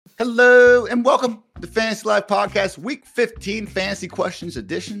Hello and welcome to Fantasy Life Podcast, Week 15 Fantasy Questions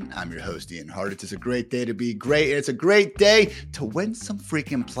Edition. I'm your host, Ian Hart. It's a great day to be great, and it's a great day to win some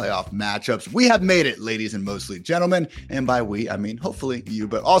freaking playoff matchups. We have made it, ladies and mostly gentlemen, and by we, I mean hopefully you,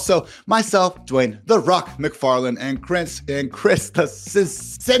 but also myself, Dwayne The Rock McFarland, and Chris, the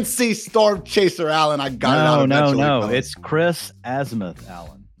Cincy Storm Chaser Allen. I got it out eventually. No, it's Chris Azimuth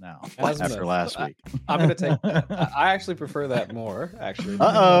Allen. Now, after last week, I'm going to take that. I actually prefer that more. Actually,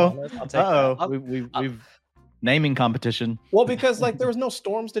 we've naming competition. Well, because there was no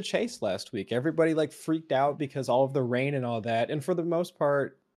storms to chase last week. Everybody freaked out because all of the rain and all that, and for the most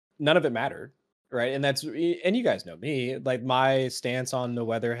part, none of it mattered, right? And you guys know me. My stance on the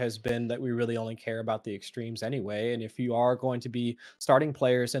weather has been that we really only care about the extremes anyway. And if you are going to be starting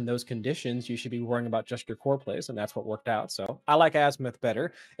players in those conditions, you should be worrying about just your core plays, and that's what worked out. So I like Azimuth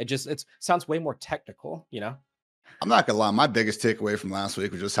better. It sounds way more technical, I'm not gonna lie, my biggest takeaway from last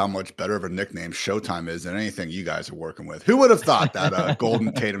week was just how much better of a nickname Showtime is than anything you guys are working with. Who would have thought that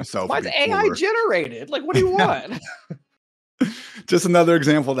Golden Tate himself would be AI generated? What do you want? Just another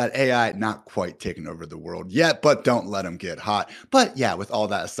example of that AI not quite taking over the world yet, but don't let them get hot. But yeah, with all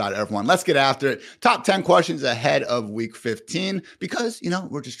that aside, everyone, let's get after it. Top 10 questions ahead of week 15, because,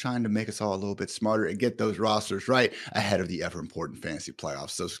 we're just trying to make us all a little bit smarter and get those rosters right ahead of the ever important fantasy playoffs.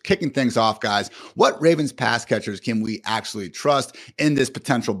 So kicking things off, guys, what Ravens pass catchers can we actually trust in this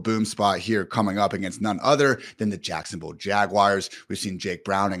potential boom spot here coming up against none other than the Jacksonville Jaguars? We've seen Jake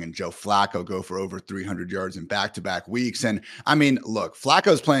Browning and Joe Flacco go for over 300 yards in back-to-back weeks. And I mean, look,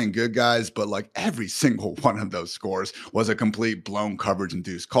 Flacco's playing good, guys, but every single one of those scores was a complete blown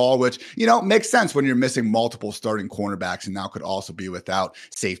coverage-induced call, which, makes sense when you're missing multiple starting cornerbacks and now could also be without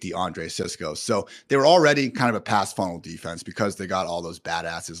safety Andre Cisco. So they were already kind of a pass funnel defense because they got all those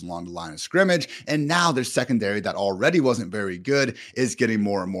badasses along the line of scrimmage, and now their secondary that already wasn't very good is getting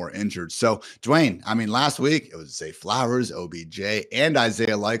more and more injured. So, Dwayne, I mean, last week it was Zay Flowers, OBJ, and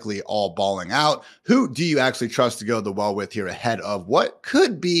Isaiah Likely all balling out. Who do you actually trust to go the well with here ahead of what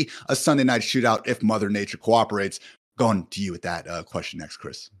could be a Sunday night shootout if Mother Nature cooperates? Going to you with that question next,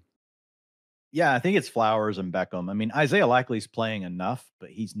 Chris. Yeah, I think it's Flowers and Beckham. I mean, Isaiah Likely's playing enough, but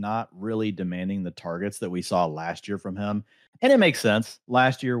he's not really demanding the targets that we saw last year from him. And it makes sense.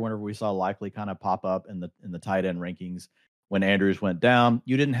 Last year, whenever we saw Likely kind of pop up in the tight end rankings, when Andrews went down,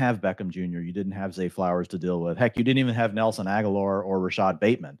 you didn't have Beckham Jr., you didn't have Zay Flowers to deal with. Heck, you didn't even have Nelson Aguilar or Rashad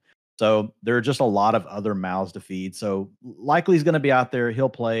Bateman. So there are just a lot of other mouths to feed. So likely he's going to be out there. He'll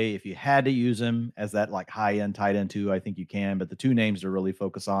play. If you had to use him as that high-end tight end too, I think you can. But the two names to really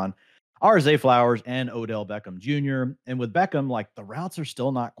focus on are Zay Flowers and Odell Beckham Jr. And with Beckham, the routes are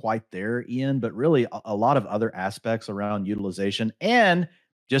still not quite there, Ian, but really a lot of other aspects around utilization and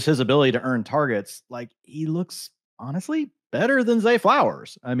just his ability to earn targets. He looks honestly better than Zay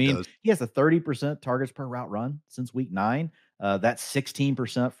Flowers. I mean, he has a 30% targets per route run since week 9. That's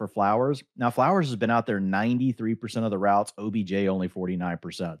 16% for Flowers. Now, Flowers has been out there 93% of the routes, OBJ only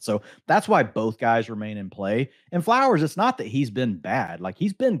 49%. So that's why both guys remain in play. And Flowers, it's not that he's been bad.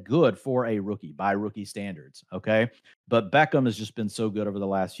 He's been good for a rookie by rookie standards, okay? But Beckham has just been so good over the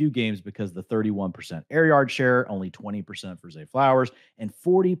last few games because the 31% air yard share, only 20% for Zay Flowers, and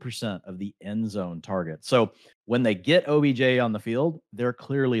 40% of the end zone targets. So when they get OBJ on the field, they're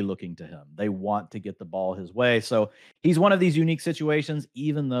clearly looking to him. They want to get the ball his way. So he's one of these unique situations,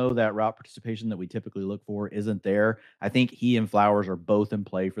 even though that route participation that we typically look for isn't there. I think he and Flowers are both in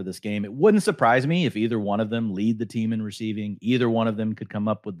play for this game. It wouldn't surprise me if either one of them lead the team in receiving. Either one of them could come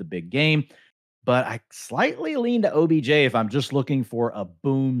up with the big game. But I slightly lean to OBJ if I'm just looking for a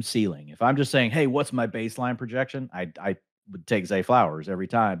boom ceiling. If I'm just saying, hey, what's my baseline projection? I would take Zay Flowers every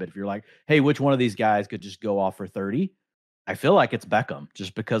time. But if you're like, hey, which one of these guys could just go off for 30? I feel like it's Beckham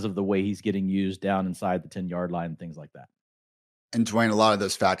just because of the way he's getting used down inside the 10-yard line and things like that. And Dwayne, a lot of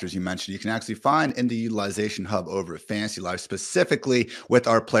those factors you mentioned, you can actually find in the utilization hub over at Fantasy Life, specifically with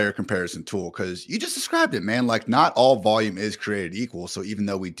our player comparison tool, because you just described it, man. Not all volume is created equal. So even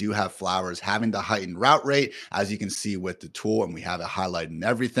though we do have Flowers having the heightened route rate, as you can see with the tool, and we have it highlighted and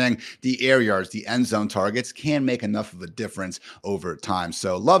everything, the air yards, the end zone targets can make enough of a difference over time.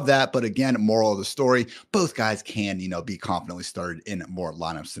 So love that. But again, moral of the story, both guys can, be confidently started in more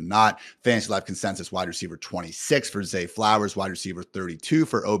lineups than not. Fantasy Life consensus wide receiver 26 for Zay Flowers, wide receiver receiver 32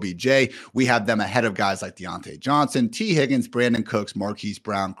 for OBJ. We have them ahead of guys like Deontay Johnson, T. Higgins, Brandon Cooks, Marquise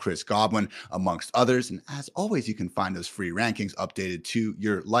Brown, Chris Godwin, amongst others. And as always, you can find those free rankings updated to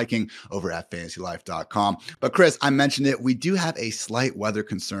your liking over at fantasylife.com. But Chris, I mentioned it. We do have a slight weather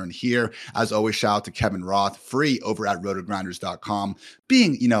concern here. As always, shout out to Kevin Roth, free over at rotogrinders.com.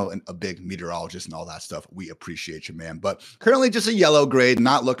 Being, a big meteorologist and all that stuff, we appreciate you, man. But currently just a yellow grade,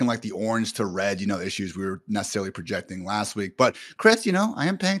 not looking like the orange to red, issues we were necessarily projecting last week. But Chris, I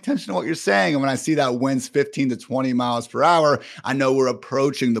am paying attention to what you're saying. And when I see that winds 15 to 20 miles per hour, I know we're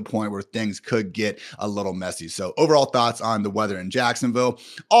approaching the point where things could get a little messy. So overall thoughts on the weather in Jacksonville,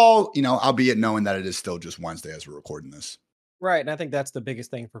 albeit knowing that it is still just Wednesday as we're recording this. Right. And I think that's the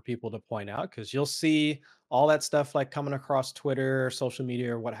biggest thing for people to point out, because you'll see all that stuff like coming across Twitter, social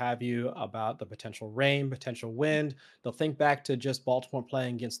media, or what have you, about the potential rain, potential wind. They'll think back to just Baltimore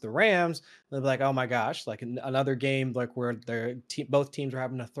playing against the Rams. They'll be like, oh my gosh, like another game like where both teams are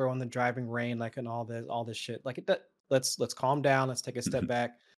having to throw in the driving rain, like, and all this shit. Like, let's calm down. Let's take a step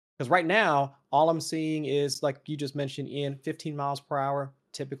back. Because right now, all I'm seeing is, like you just mentioned, Ian, 15 miles per hour.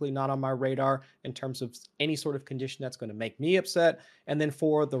 Typically not on my radar in terms of any sort of condition that's going to make me upset. And then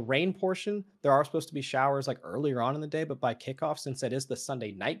for the rain portion, there are supposed to be showers like earlier on in the day, but by kickoff, since it is the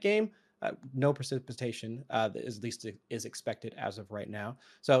Sunday night game, no precipitation is expected as of right now.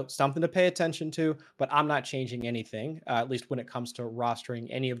 So something to pay attention to, but I'm not changing anything, at least when it comes to rostering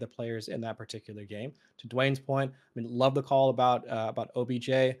any of the players in that particular game. To Dwayne's point, love the call about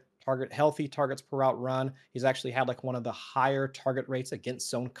OBJ. Healthy targets per route run. He's actually had like one of the higher target rates against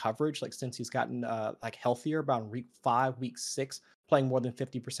zone coverage, like since he's gotten healthier, about week 5, week 6, playing more than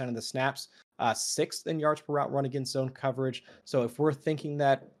 50% of the snaps. 6th in yards per route run against zone coverage. So if we're thinking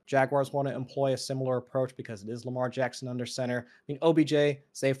that Jaguars want to employ a similar approach because it is Lamar Jackson under center, OBJ,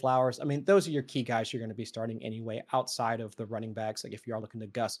 Zay Flowers, those are your key guys you're going to be starting anyway, outside of the running backs, like if you are looking to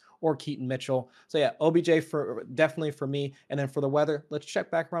Gus or Keaton Mitchell. So yeah, OBJ definitely for me. And then for the weather, let's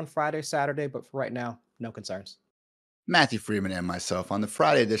check back around Friday, Saturday. But for right now, no concerns. Matthew Freeman and myself on the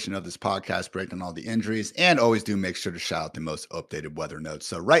Friday edition of this podcast, breaking all the injuries, and always do make sure to shout out the most updated weather notes.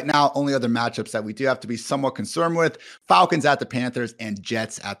 So right now, only other matchups that we do have to be somewhat concerned with: Falcons at the Panthers and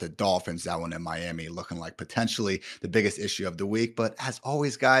Jets at the Dolphins. That one in Miami looking like potentially the biggest issue of the week. But as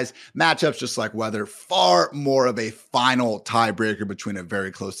always, guys, matchups, just like weather, far more of a final tiebreaker between a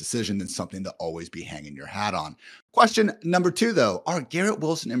very close decision than something to always be hanging your hat on. Question number 2, though, are Garrett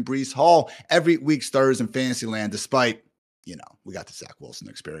Wilson and Breece Hall every week starters in Fantasyland, despite, we got the Zach Wilson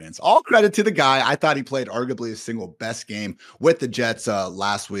experience? All credit to the guy. I thought he played arguably his single best game with the Jets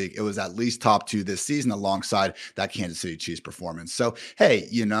last week. It was at least top 2 this season alongside that Kansas City Chiefs performance. So, hey,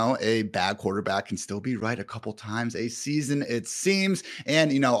 a bad quarterback can still be right a couple times a season, it seems.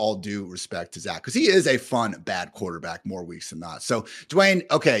 And, all due respect to Zach, because he is a fun, bad quarterback more weeks than not. So, Dwayne,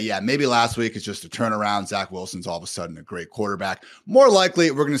 okay, yeah, maybe last week is just a turnaround. Zach Wilson's all of a sudden a great quarterback. More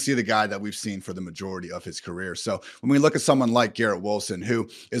likely, we're going to see the guy that we've seen for the majority of his career. So, when we look at someone like Garrett Wilson, who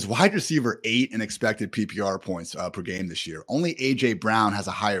is wide receiver 8 in expected PPR points per game this year. Only A.J. Brown has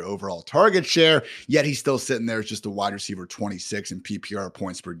a higher overall target share, yet he's still sitting there as just a wide receiver 26 in PPR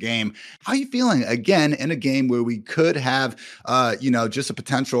points per game. How are you feeling, again, in a game where we could have, just a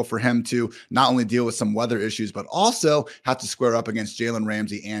potential for him to not only deal with some weather issues, but also have to square up against Jalen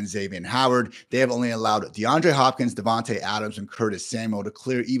Ramsey and Xavier Howard? They have only allowed DeAndre Hopkins, Devontae Adams, and Curtis Samuel to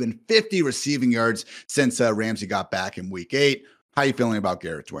clear even 50 receiving yards since Ramsey got back in week 8. How are you feeling about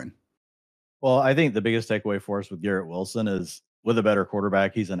Garrett, Dwayne? Well, I think the biggest takeaway for us with Garrett Wilson is, with a better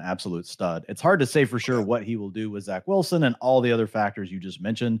quarterback, he's an absolute stud. It's hard to say for sure what he will do with Zach Wilson and all the other factors you just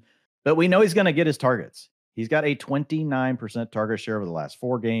mentioned, but we know he's going to get his targets. He's got a 29% target share over the last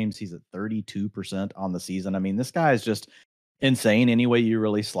 4 games. He's at 32% on the season. This guy is just insane any way you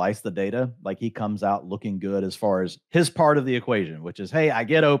really slice the data. Like, he comes out looking good as far as his part of the equation, which is, hey, I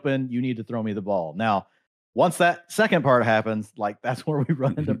get open, you need to throw me the ball. Now, once that second part happens, that's where we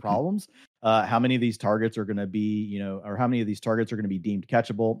run into problems. How many of these targets are going to be, or how many of these targets are going to be deemed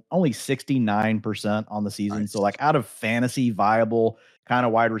catchable? Only 69% on the season. Nice. So out of fantasy viable kind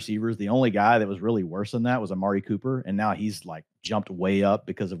of wide receivers, the only guy that was really worse than that was Amari Cooper. And now he's jumped way up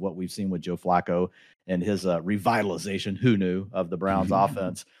because of what we've seen with Joe Flacco and his revitalization, who knew, of the Browns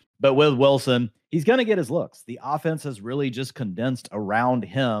offense. But with Wilson, he's going to get his looks. The offense has really just condensed around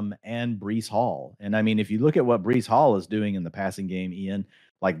him and Breece Hall. And if you look at what Breece Hall is doing in the passing game, Ian,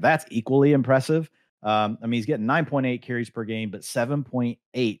 that's equally impressive. He's getting 9.8 carries per game, but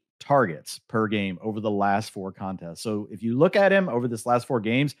 7.8 targets per game over the last 4 contests. So if you look at him over this last 4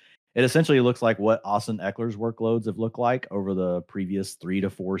 games, it essentially looks like what Austin Eckler's workloads have looked like over the previous 3 to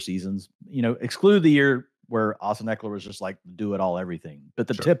 4 seasons. Exclude the year where Austin Eckler was just like do it all everything. But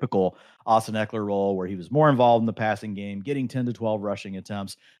the Sure. typical Austin Eckler role where he was more involved in the passing game, getting 10 to 12 rushing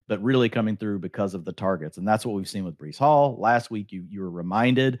attempts, but really coming through because of the targets. And that's what we've seen with Breece Hall. Last week, you were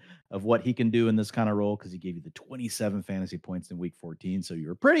reminded of what he can do in this kind of role because he gave you the 27 fantasy points in week 14. So you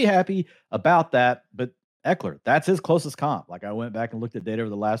were pretty happy about that. But Eckler, that's his closest comp. Like I went back and looked at data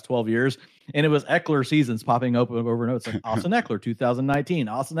over the last 12 years, and it was Eckler seasons popping up over and over. It's like Austin Eckler 2019,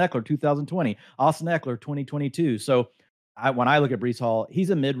 Austin Eckler 2020, Austin Eckler 2022. So when I look at Breece Hall,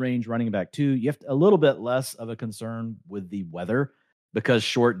 he's a mid-range running back too. You have a little bit less of a concern with the weather because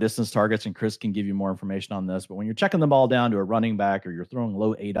short distance targets, and Chris can give you more information on this, but when you're checking the ball down to a running back or you're throwing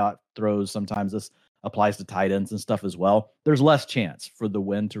low A-dot throws, sometimes this applies to tight ends and stuff as well, there's less chance for the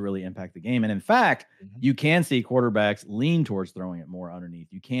wind to really impact the game. And in fact, you can see quarterbacks lean towards throwing it more underneath.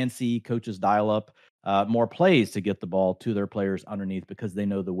 You can see coaches dial up more plays to get the ball to their players underneath because they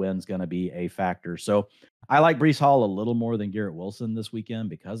know the wind's going to be a factor. So I like Breece Hall a little more than Garrett Wilson this weekend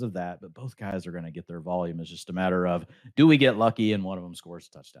because of that, but both guys are going to get their volume. It's just a matter of, do we get lucky and one of them scores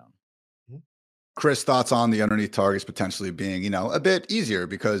a touchdown? Chris, thoughts on the underneath targets potentially being, a bit easier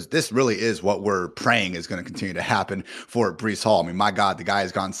because this really is what we're praying is going to continue to happen for Breece Hall. I mean, my God, the guy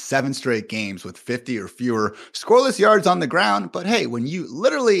has gone 7 straight games with 50 or fewer scoreless yards on the ground. But hey, when you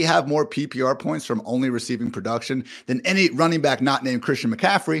literally have more PPR points from only receiving production than any running back not named Christian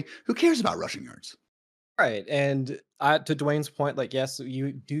McCaffrey, who cares about rushing yards? Right. And to Dwayne's point, like, yes,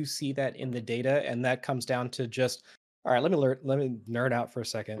 you do see that in the data, and that comes down to just, all right, let me nerd out for a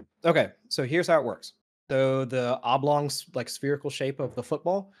second. Okay, so here's how it works. So the oblong, like spherical shape of the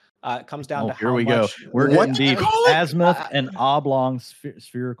football comes down to here how we much. go. We're What getting did you deep. call it? Azimuth and oblong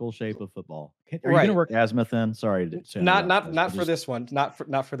spherical shape of football. Are you going to work azimuth in? Sorry, Not for this one. Not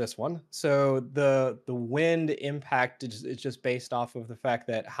for this one. So the wind impact is just based off of the fact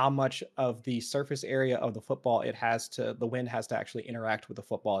that how much of the surface area of the football the wind has to actually interact with the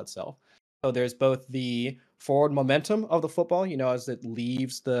football itself. So there's both the forward momentum of the football, as it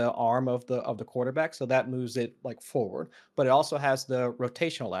leaves the arm of the quarterback, so that moves it like forward. But it also has the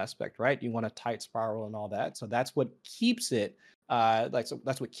rotational aspect, right? You want a tight spiral and all that. So that's what keeps it so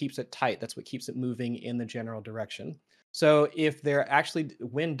that's what keeps it tight. That's what keeps it moving in the general direction. So if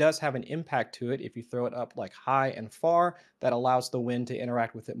wind does have an impact to it, if you throw it up like high and far, that allows the wind to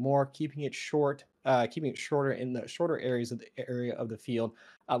interact with it more, keeping it shorter in the shorter areas of the area of the field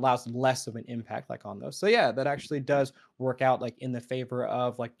allows less of an impact like on those. So yeah, that actually does work out like in the favor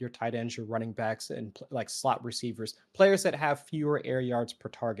of like your tight ends, your running backs, and like slot receivers, players that have fewer air yards per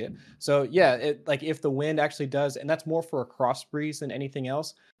target. So yeah, if the wind actually does, and that's more for a cross breeze than anything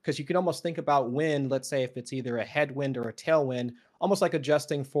else, because you can almost think about wind, let's say if it's either a headwind or a tailwind, almost like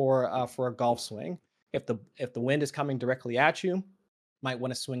adjusting for a golf swing. If the wind is coming directly at you, might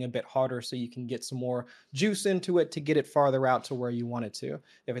want to swing a bit harder so you can get some more juice into it to get it farther out to where you want it to.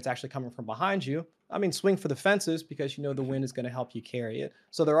 If it's actually coming from behind you, swing for the fences because the wind is going to help you carry it.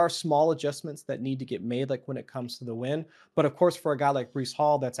 So there are small adjustments that need to get made, like when it comes to the wind. But of course, for a guy like Breece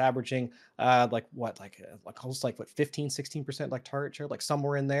Hall, that's averaging almost 15, 16% like target share, like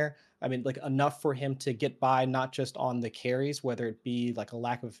somewhere in there. Like enough for him to get by, not just on the carries, whether it be like a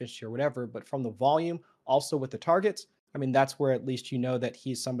lack of efficiency or whatever, but from the volume, also with the targets. That's where at least that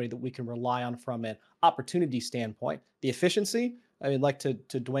he's somebody that we can rely on from an opportunity standpoint. The efficiency, like to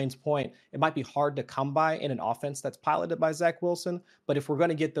Dwayne's point, it might be hard to come by in an offense that's piloted by Zach Wilson. But if we're going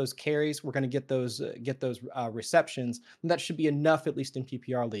to get those carries, we're going to get those receptions, then that should be enough, at least in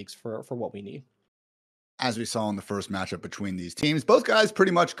PPR leagues, for what we need. As we saw in the first matchup between these teams, both guys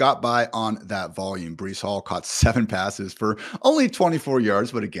pretty much got by on that volume. Breece Hall caught 7 passes for only 24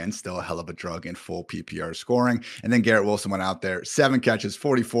 yards, but again, still a hell of a drug in full PPR scoring. And then Garrett Wilson went out there, 7 catches,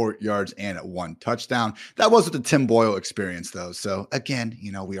 44 yards, and 1 touchdown. That was with the Tim Boyle experience, though. So again,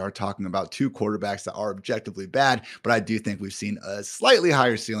 we are talking about 2 quarterbacks that are objectively bad, but I do think we've seen a slightly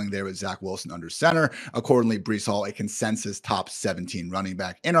higher ceiling there with Zach Wilson under center. Accordingly, Breece Hall, a consensus top 17 running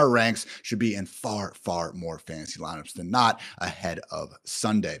back in our ranks, should be in far, far more fantasy lineups than not ahead of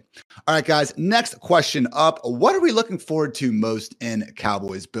Sunday. All right, guys, next question up. What are we looking forward to most in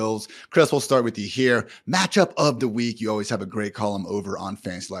Cowboys Bills? Chris, we'll start with you here. Matchup of the week. You always have a great column over on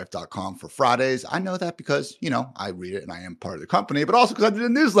fantasylife.com for Fridays. I know that because, I read it and I am part of the company, but also because I did a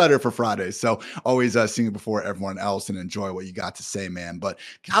newsletter for Fridays. So always seeing it before everyone else and enjoy what you got to say, man. But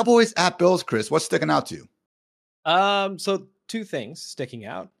Cowboys at Bills, Chris, what's sticking out to you? So 2 things sticking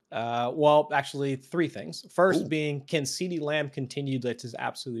out. Well, actually 3 things. First being, can CeeDee Lamb continue his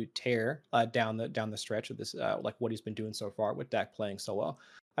absolute tear down the stretch of this, like what he's been doing so far with Dak playing so well?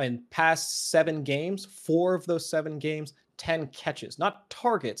 Past 7 games, 4 of those 7 games, 10 catches, not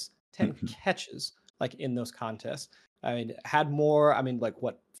targets, 10 catches like in those contests. I mean, had more, I mean, like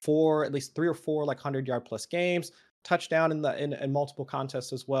what, four, at least 3 or 4 like 100-yard plus games, touchdown in multiple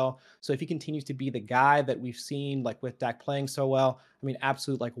contests as well. So if he continues to be the guy that we've seen, like with Dak playing so well, I mean,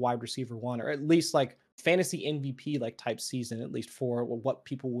 absolute like wide receiver one, or at least like fantasy MVP like type season, at least for what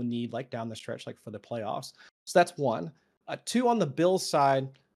people will need like down the stretch, like for the playoffs. So that's one. Two, on the Bills side,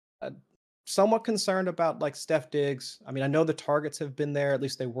 somewhat concerned about like Steph Diggs. I mean, I know the targets have been there, at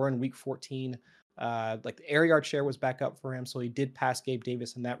least they were in week 14. Like the air yard share was back up for him, so he did pass Gabe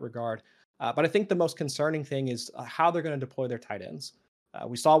Davis in that regard. But I think the most concerning thing is how they're going to deploy their tight ends.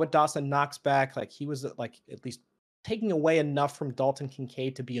 We saw with Dawson Knox back, like he was like at least taking away enough from Dalton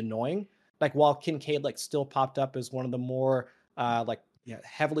Kincaid to be annoying. Like while Kincaid like still popped up as one of the more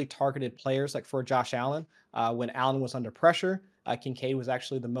heavily targeted players, like for Josh Allen, when Allen was under pressure. Kincaid was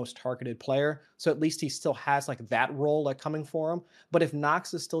actually the most targeted player. So at least he still has like that role like coming for him. But if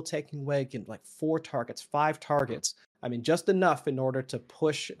Knox is still taking away again, like 4 targets, 5 targets, I mean, just enough in order to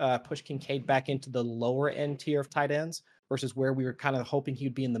push Kincaid back into the lower end tier of tight ends versus where we were kind of hoping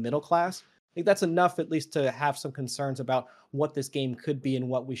he'd be in the middle class. I think that's enough at least to have some concerns about what this game could be and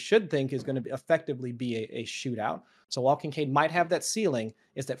what we should think is going to effectively be a shootout. So while Kincaid might have that ceiling,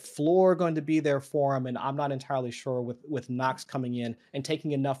 is that floor going to be there for him? And I'm not entirely sure with Knox coming in and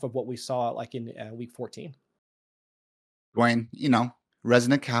taking enough of what we saw like in week 14. Dwayne,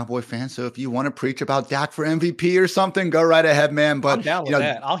 resident Cowboy fan. So if you want to preach about Dak for MVP or something, go right ahead, man. But I'm down with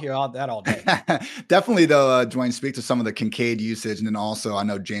that. I'll hear all that all day. Definitely, though, Dwayne, speak to some of the Kincaid usage. And then also, I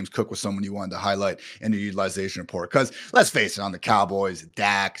know James Cook was someone you wanted to highlight in the utilization report. Because let's face it, on the Cowboys,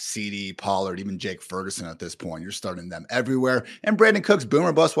 Dak, CD, Pollard, even Jake Ferguson at this point, you're starting them everywhere. And Brandon Cooks,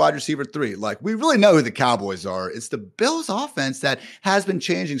 boomer bust wide receiver 3. Like, we really know who the Cowboys are. It's the Bills offense that has been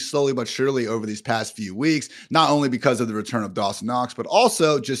changing slowly but surely over these past few weeks, not only because of the return of Dawson Knox, but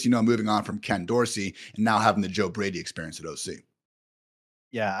also just, moving on from Ken Dorsey and now having the Joe Brady experience at OC.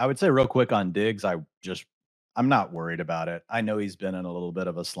 Yeah, I would say real quick on Diggs, I'm not worried about it. I know he's been in a little bit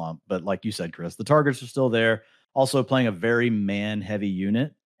of a slump, but like you said, Chris, the targets are still there. Also playing a very man-heavy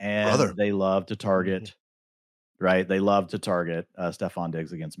unit, and they love to target, right? They love to target Stephon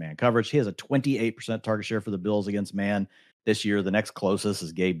Diggs against man coverage. He has a 28% target share for the Bills against man this year. The next closest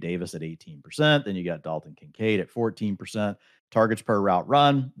is Gabe Davis at 18%. Then you got Dalton Kincaid at 14%. Targets per route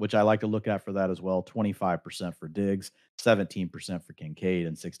run, which I like to look at for that as well. 25% for Diggs, 17% for Kincaid,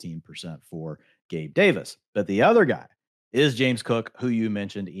 and 16% for Gabe Davis. But the other guy is James Cook, who you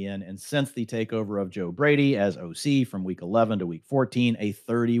mentioned, Ian. And since the takeover of Joe Brady as OC from week 11 to week 14, a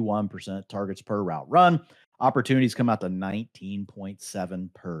 31% targets per route run. Opportunities come out to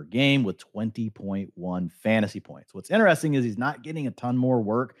 19.7 per game with 20.1 fantasy points. What's interesting is he's not getting a ton more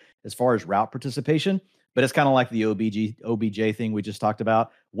work as far as route participation, but it's kind of like the OBJ thing we just talked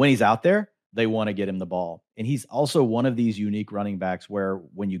about. When he's out there, they want to get him the ball. And he's also one of these unique running backs where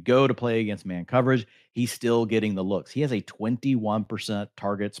when you go to play against man coverage, he's still getting the looks. He has a 21%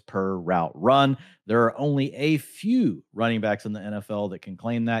 targets per route run. There are only a few running backs in the NFL that can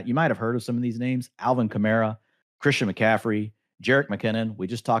claim that. You might have heard of some of these names: Alvin Kamara, Christian McCaffrey, Jerick McKinnon. We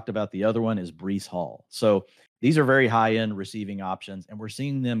just talked about the other one is Breece Hall. So these are very high-end receiving options, and we're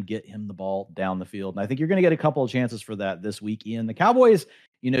seeing them get him the ball down the field. And I think you're going to get a couple of chances for that this week, Ian. The Cowboys,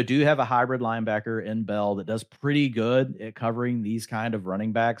 do have a hybrid linebacker in Bell that does pretty good at covering these kind of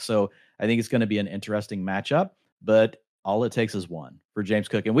running backs. So I think it's going to be an interesting matchup, but all it takes is one for James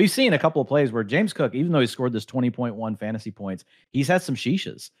Cook. And we've seen a couple of plays where James Cook, even though he scored this 20.1 fantasy points, he's had some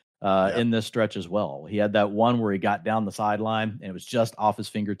sheeshes in this stretch as well. He had that one where he got down the sideline and it was just off his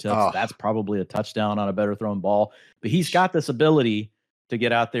fingertips. Oh. That's probably a touchdown on a better thrown ball. But he's got this ability to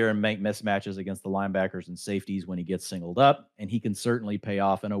get out there and make mismatches against the linebackers and safeties when he gets singled up. And he can certainly pay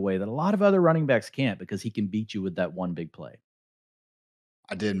off in a way that a lot of other running backs can't, because he can beat you with that one big play.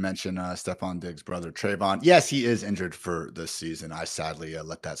 I did mention Stephon Diggs' brother, Trayvon. Yes, he is injured for this season. I sadly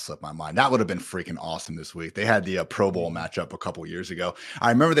let that slip my mind. That would have been freaking awesome this week. They had the Pro Bowl matchup a couple years ago. I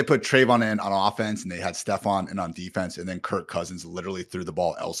remember they put Trayvon in on offense and they had Stephon in on defense, and then Kirk Cousins literally threw the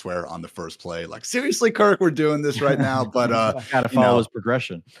ball elsewhere on the first play. Like, seriously, Kirk, we're doing this right now. But got to follow his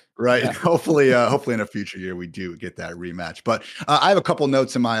progression. Right. Yeah. Hopefully in a future year, we do get that rematch. But I have a couple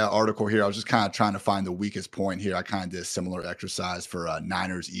notes in my article here. I was just kind of trying to find the weakest point here. I kind of did a similar exercise for 9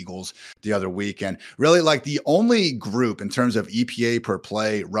 Niners, Eagles the other week. And really, like, the only group in terms of EPA per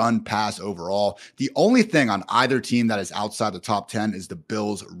play, run, pass overall, the only thing on either team that is outside the top 10 is the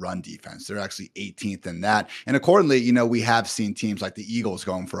Bills' run defense. They're actually 18th in that. And accordingly, we have seen teams like the Eagles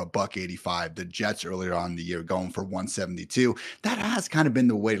going for $185, the Jets earlier on in the year going for 172. That has kind of been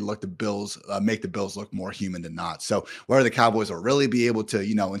the way to look the Bills, make the Bills look more human than not. So whether the Cowboys will really be able to,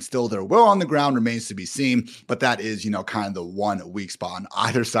 instill their will on the ground remains to be seen. But that is, kind of the one weak spot on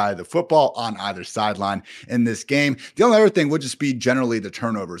either side of the football, on either sideline in this game. The only other thing would just be generally the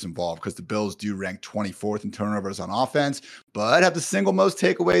turnovers involved, because the Bills do rank 24th in turnovers on offense, but have the single most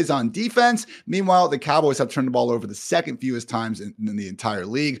takeaways on defense. Meanwhile, the Cowboys have turned the ball over the second fewest times in the entire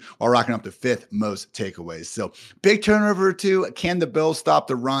league, while racking up the fifth most takeaways. So big turnover or two. Can the Bills stop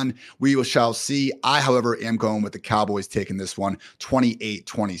the run? We shall see. I, however, am going with the Cowboys taking this one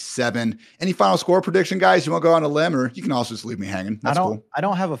 28-27. Any final score prediction, guys? You want to go on a limb, or you can also just leave me hanging? That's cool. I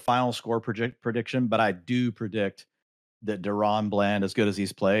don't have a final score prediction, but I do predict that DaRon Bland, as good as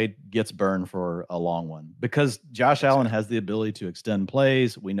he's played, gets burned for a long one, because Josh Allen has the ability to extend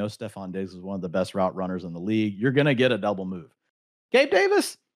plays. We know Stephon Diggs is one of the best route runners in the league. You're going to get a double move. Gabe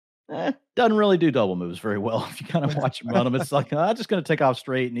Davis doesn't really do double moves very well. If you kind of watch him run them, it's like, I'm just going to take off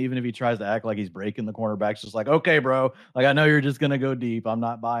straight. And even if he tries to act like he's breaking the cornerback, it's just like, okay, bro, like, I know you're just going to go deep. I'm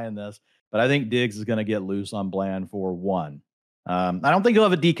not buying this. But I think Diggs is going to get loose on Bland for one. I don't think he'll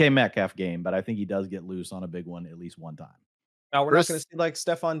have a DK Metcalf game, but I think he does get loose on a big one at least one time. Now we're not going to see like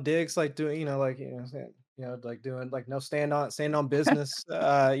Stephon Diggs like doing, like doing like no stand on business,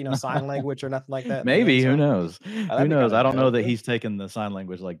 sign language or nothing like that. Maybe, who knows? Who knows? I don't know that he's taken the sign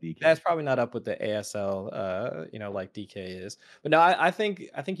language like DK. That's probably not up with the ASL, like DK is. But no, I think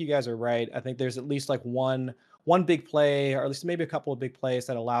you guys are right. I think there's at least like one big play, or at least maybe a couple of big plays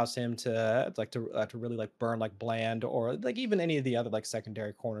that allows him to really like burn like Bland, or like even any of the other like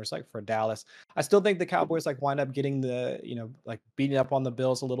secondary corners, like for Dallas. I still think the Cowboys like wind up getting the, like beating up on the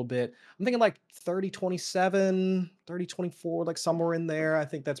Bills a little bit. I'm thinking like 30-27, 30-24, like somewhere in there. I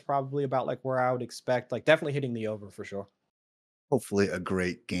think that's probably about like where I would expect, like definitely hitting the over for sure. Hopefully a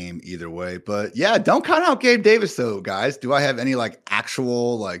great game either way. But yeah, don't count out Gabe Davis though, guys. Do I have any like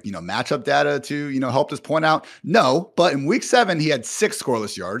actual matchup data to, help this point out? No, but in week 7, he had 6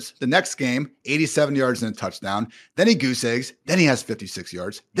 scoreless yards. The next game, 87 yards and a touchdown. Then he goose eggs. Then he has 56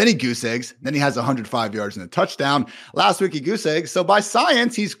 yards. Then he goose eggs. Then he has 105 yards and a touchdown. Last week he goose eggs. So by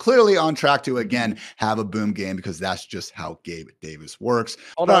science, he's clearly on track to again have a boom game, because that's just how Gabe Davis works.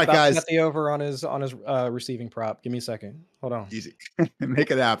 Hold on, guys. Got the over on his receiving prop. Give me a second. Hold on. Easy. Make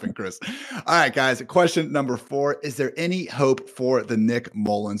it happen, Chris. All right, guys. Question number 4. Is there any hope for the Nick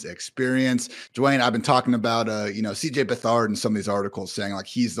Mullens experience? Dwayne, I've been talking about, CJ Beathard and some of these articles saying like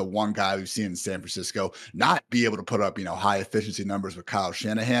he's the one guy we've seen in San Francisco not be able to put up, high efficiency numbers with Kyle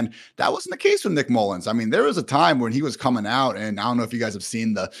Shanahan. That wasn't the case with Nick Mullens. I mean, there was a time when he was coming out, and I don't know if you guys have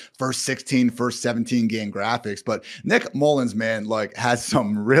seen the first 17 game graphics, but Nick Mullens, man, like has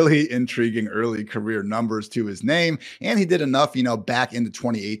some really intriguing early career numbers to his name. And he did enough, back in the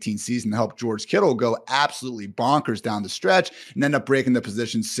 2018 season to help George Kittle go absolutely bonkers down the stretch and end up breaking the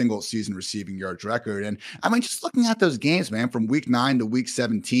position's single season receiving yards record. And I mean, just looking at those games, man, from week 9 to week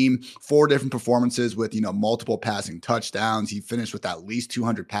 17, 4 different performances with, multiple passing touchdowns. He finished with at least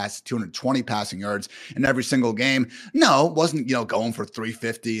 220 passing yards in every single game. No, wasn't, going for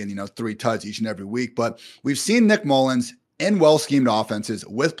 350 and, 3 tuds each and every week, but we've seen Nick Mullens in well-schemed offenses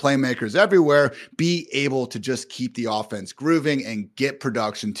with playmakers everywhere be able to just keep the offense grooving and get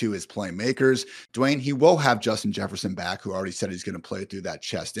production to his playmakers. Dwayne, he will have Justin Jefferson back, who already said he's going to play through that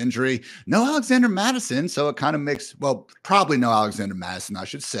chest injury. No Alexander Mattison, so it kind of makes, probably no Alexander Mattison, I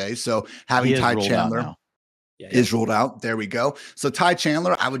should say. So having Ty Chandler is ruled out. There we go. So Ty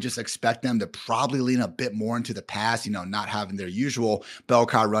Chandler, I would just expect them to probably lean a bit more into the pass, not having their usual bell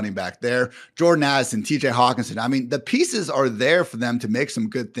cow running back there. Jordan Addison, TJ Hawkinson. I mean, the pieces are there for them to make some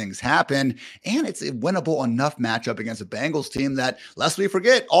good things happen. And it's a winnable enough matchup against a Bengals team that, lest we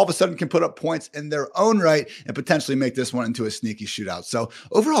forget, all of a sudden can put up points in their own right and potentially make this one into a sneaky shootout. So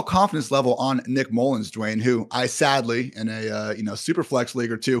overall confidence level on Nick Mullens, Dwayne, who I sadly in a super flex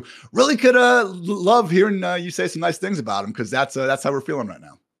league or two really could love hearing you say some nice things about him, because that's how we're feeling right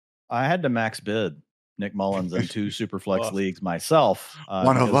now. I had to max bid Nick Mullens in 2 super flex leagues myself.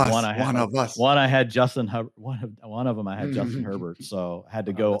 One of us. One I had Justin. One of them I had Justin Herbert, so I had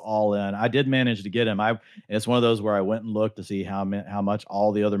to go all in. I did manage to get him. It's one of those where I went and looked to see how much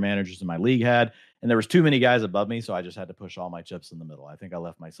all the other managers in my league had, and there was too many guys above me, so I just had to push all my chips in the middle. I think I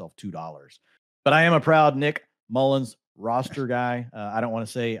left myself $2. But I am a proud Nick Mullens roster guy. I don't want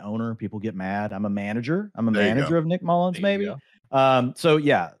to say owner. People get mad. I'm a manager. I'm a manager of Nick Mullens, maybe. So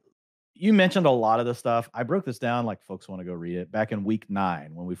yeah, you mentioned a lot of the stuff. I broke this down, like folks want to go read it, back in week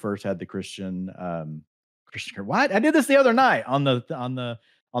 9 when we first had the Christian Kirk. What? I did this the other night on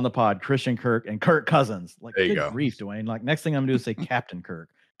the pod. Christian Kirk and Kirk Cousins. Like, There you good go. grief, Dwayne. Like, next thing I'm gonna do is say Captain Kirk.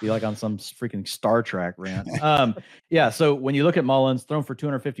 Be like on some freaking Star Trek rant. Yeah. So when you look at Mullins, thrown for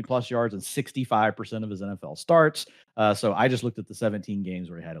 250 plus yards and 65% of his NFL starts. So I just looked at the 17 games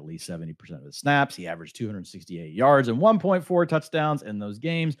where he had at least 70% of his snaps. He averaged 268 yards and 1.4 touchdowns in those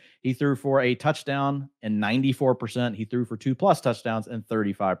games. He threw for a touchdown and 94%. He threw for 2+ touchdowns and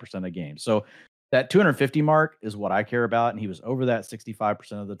 35% of games. So that 250 mark is what I care about. And he was over that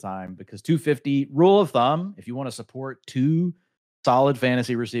 65% of the time, because 250, rule of thumb, if you want to support 2 solid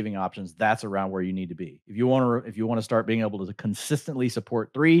fantasy receiving options, that's around where you need to be. If you want to start being able to consistently support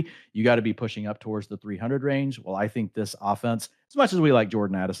 3, you got to be pushing up towards the 300 range. Well, I think this offense, as much as we like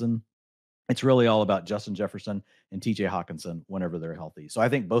Jordan Addison, it's really all about Justin Jefferson and TJ Hawkinson whenever they're healthy. So I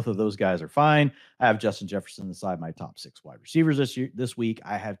think both of those guys are fine. I have Justin Jefferson inside my top 6 wide receivers this week.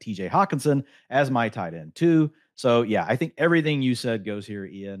 I have TJ Hawkinson as my tight end too. So yeah, I think everything you said goes here,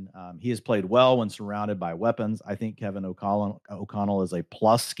 Ian. He has played well when surrounded by weapons. I think Kevin O'Connell is a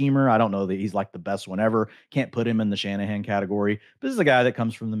plus schemer. I don't know that he's like the best one ever. Can't put him in the Shanahan category. But this is a guy that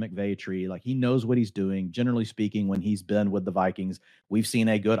comes from the McVay tree. Like, he knows what he's doing. Generally speaking, when he's been with the Vikings, we've seen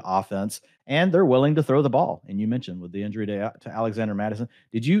a good offense, and they're willing to throw the ball. And you mentioned with the injury to Alexander Mattison.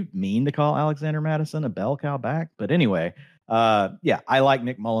 Did you mean to call Alexander Mattison a bell cow back? But anyway, yeah, I like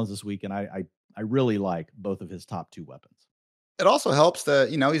Nick Mullins this week, and I really like both of his top 2 weapons. It also helps that,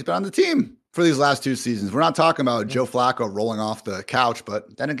 he's been on the team for these last 2 seasons. We're not talking about Joe Flacco rolling off the couch,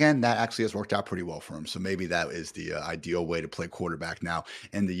 but then again, that actually has worked out pretty well for him. So maybe that is the ideal way to play quarterback now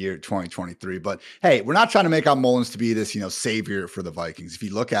in the year 2023. But hey, we're not trying to make out Mullins to be this, savior for the Vikings. If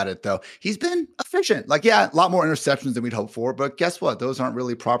you look at it though, he's been efficient. Like, yeah, a lot more interceptions than we'd hoped for, but guess what? Those aren't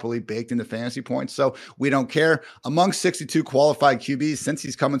really properly baked into fantasy points. So we don't care. Among 62 qualified QBs since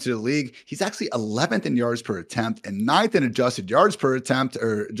he's come into the league, he's actually 11th in yards per attempt and 9th in adjusted yards per attempt,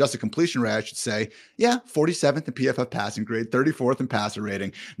 or adjusted completion rate, I should say. Yeah, 47th in PFF passing grade, 34th in passer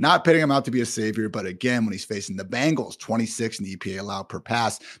rating. Not pitting him out to be a savior, but again, when he's facing the Bengals, 26th in the EPA allowed per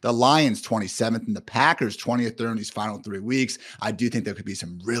pass, the Lions, 27th, and the Packers, 20th there in these final 3 weeks, I do think there could be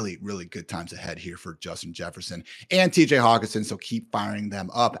some really, really good times ahead here for Justin Jefferson and TJ Hawkinson. So keep firing them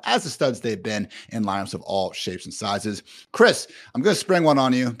up as the studs they've been in lineups of all shapes and sizes. Chris, I'm going to spring one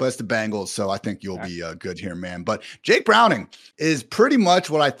on you, but it's the Bengals, so I think you'll be good here, man. But Jake Browning is pretty much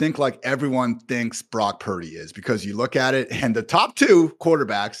what I think like everyone thinks Brock Purdy is, because you look at it and the top 2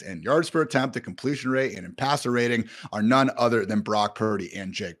 quarterbacks in yards per attempt, the completion rate, and in passer rating are none other than Brock Purdy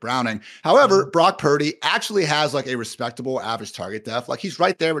and Jake Browning. However, Brock Purdy actually has like a respectable average target depth. Like, he's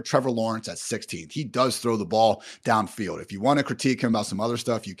right there with Trevor Lawrence at 16th. He does throw the ball downfield. If you want to critique him about some other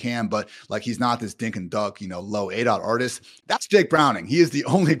stuff, you can, but like, he's not this dink and duck, low ADOT artist. That's Jake Browning. He is the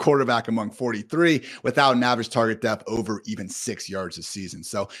only quarterback among 43 without an average target depth over even 6 yards a season.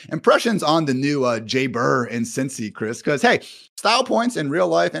 So impressions on the new Jay Burr in Cincy, Chris, because hey, style points in real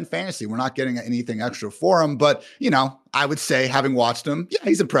life and fantasy, we're not getting anything extra for him, but I would say, having watched him, yeah,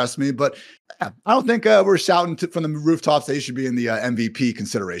 he's impressed me, but yeah, I don't think we're shouting from the rooftops that he should be in the MVP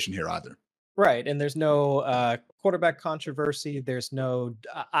consideration here either. Right. And there's no quarterback controversy. There's no,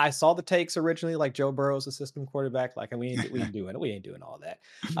 I saw the takes originally, like Joe Burrow's a system quarterback. Like, we ain't doing all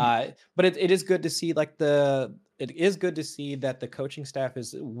that. But it is good to see it is good to see that the coaching staff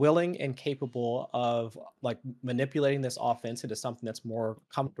is willing and capable of like manipulating this offense into something that's more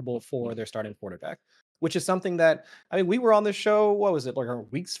comfortable for their starting quarterback, which is something that, we were on this show, what was it, like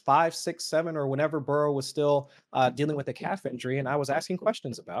weeks 5, 6, 7, or whenever Burrow was still dealing with a calf injury. And I was asking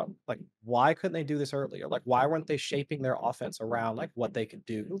questions about, like, why couldn't they do this earlier? Like, why weren't they shaping their offense around like what they could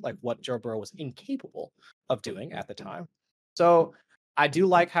do, like what Joe Burrow was incapable of doing at the time? So I do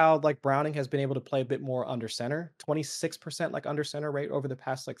like how like Browning has been able to play a bit more under center, 26% like under center rate over the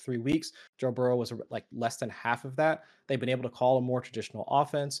past like 3 weeks. Joe Burrow was like less than half of that. They've been able to call a more traditional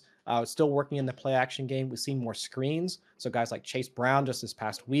offense. Still working in the play action game. We've seen more screens. So guys like Chase Brown just this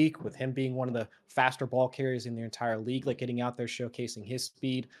past week, with him being one of the faster ball carriers in the entire league, like getting out there, showcasing his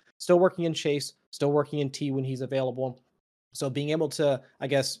speed. Still working in Chase, still working in T when he's available. So being able to, I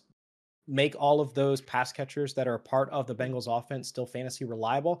guess, make all of those pass catchers that are a part of the Bengals offense still fantasy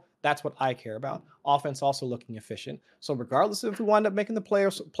reliable, that's what I care about. Offense also looking efficient. So regardless if we wind up making the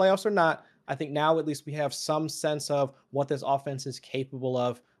playoffs or not, I think now at least we have some sense of what this offense is capable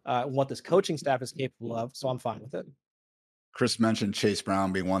of, what this coaching staff is capable of. So I'm fine with it. Chris mentioned Chase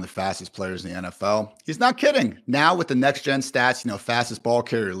Brown being one of the fastest players in the NFL. He's not kidding. Now with the next gen stats, fastest ball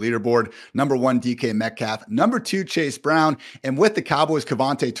carrier leaderboard, number one DK Metcalf, number two Chase Brown, and with the Cowboys,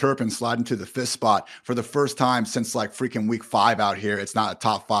 Kevontae Turpin sliding to the fifth spot for the first time since like freaking week 5 out here. It's not a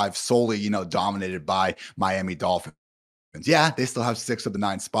top 5 solely, dominated by Miami Dolphins. Yeah, they still have 6 of the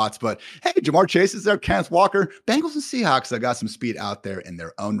 9 spots, but hey, Jamar Chase is there, Kenneth Walker, Bengals and Seahawks that got some speed out there in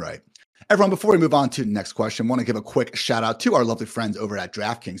their own right. Everyone, before we move on to the next question, I want to give a quick shout out to our lovely friends over at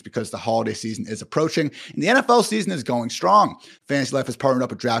DraftKings because the holiday season is approaching and the NFL season is going strong. Fantasy Life has partnered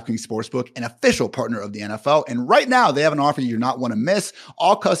up with DraftKings Sportsbook, an official partner of the NFL. And right now, they have an offer you do not want to miss.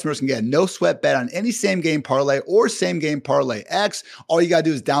 All customers can get a no sweat bet on any same game parlay or same game parlay X. All you got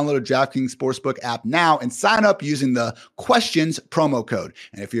to do is download a DraftKings Sportsbook app now and sign up using the questions promo code.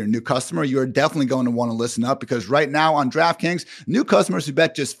 And if you're a new customer, you are definitely going to want to listen up because right now on DraftKings, new customers who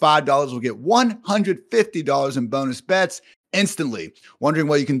bet just $5 will get $150 in bonus bets instantly. Wondering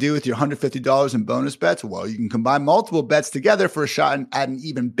what you can do with your $150 in bonus bets? Well, you can combine multiple bets together for a shot at an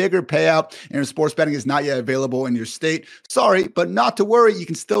even bigger payout. And if sports betting is not yet available in your state, sorry, but not to worry. You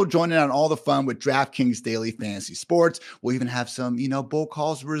can still join in on all the fun with DraftKings Daily Fantasy Sports. We'll even have some, bull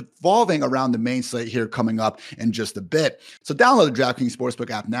calls revolving around the main slate here coming up in just a bit. So download the DraftKings Sportsbook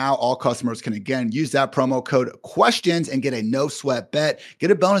app now. All customers can again use that promo code questions and get a no sweat bet.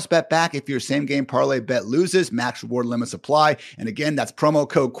 Get a bonus bet back if your same game parlay bet loses. Max reward limits apply. And again, that's promo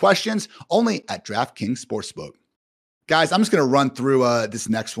code questions only at DraftKings Sportsbook. Guys, I'm just going to run through this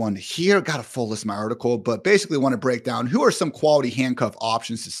next one here. Got a full list of my article, but basically want to break down who are some quality handcuff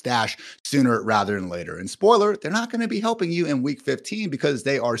options to stash sooner rather than later. And spoiler, they're not going to be helping you in week 15 because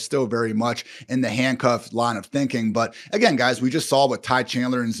they are still very much in the handcuff line of thinking. But again, guys, we just saw what Ty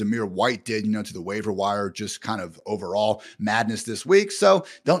Chandler and Zamir White did, to the waiver wire, just kind of overall madness this week. So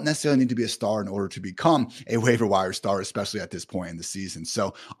don't necessarily need to be a star in order to become a waiver wire star, especially at this point in the season.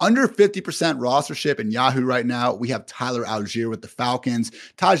 So under 50% rostership in Yahoo right now, we have Tyler Algier with the Falcons,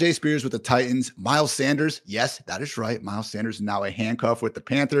 Tajay Spears with the Titans, Miles Sanders. Yes, that is right. Miles Sanders is now a handcuff with the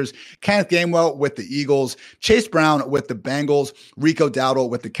Panthers, Kenneth Gainwell with the Eagles, Chase Brown with the Bengals, Rico Dowdle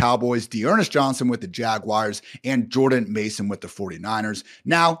with the Cowboys, Dearness Johnson with the Jaguars, and Jordan Mason with the 49ers.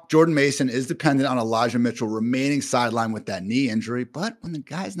 Now, Jordan Mason is dependent on Elijah Mitchell remaining sidelined with that knee injury, but when the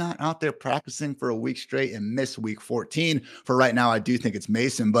guy's not out there practicing for a week straight and miss week 14, for right now, I do think it's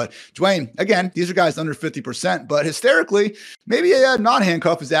Mason. But Dwayne, again, these are guys under 50%, but hysterically, maybe a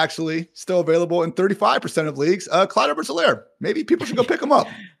non-handcuff is actually still available in 35% of leagues. Clyde Edwards-Helaire, maybe people should go pick him up.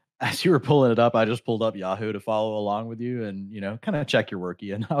 As you were pulling it up, I just pulled up Yahoo to follow along with you and, kind of check your work,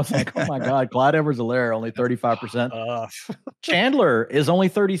 Ian. I was like, oh my God, Clyde Edwards-Helaire, only 35%. Chandler is only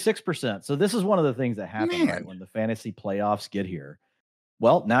 36%. So this is one of the things that happen right when the fantasy playoffs get here.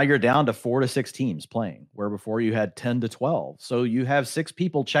 Well, now you're down to 4 to 6 teams playing, where before you had 10 to 12. So you have 6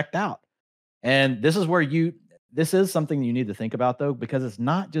 people checked out. And this is where this is something you need to think about, though, because it's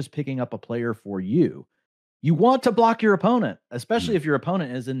not just picking up a player for you. You want to block your opponent, especially if your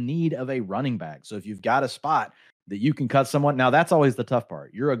opponent is in need of a running back. So if you've got a spot that you can cut someone, now that's always the tough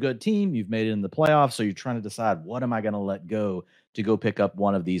part. You're a good team. You've made it in the playoffs. So you're trying to decide, what am I going to let go to go pick up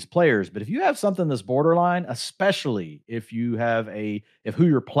one of these players? But if you have something that's borderline, especially if who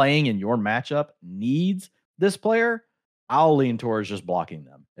you're playing in your matchup needs this player, I'll lean towards just blocking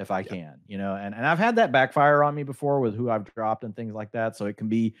them if I can, and I've had that backfire on me before with who I've dropped and things like that. So it can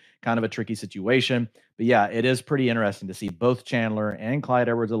be kind of a tricky situation, but yeah, it is pretty interesting to see both Chandler and Clyde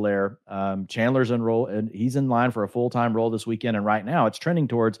Edwards-Helaire. Chandler's and he's in line for a full-time role this weekend. And right now it's trending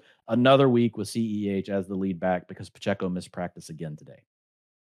towards another week with CEH as the lead back because Pacheco missed practice again today.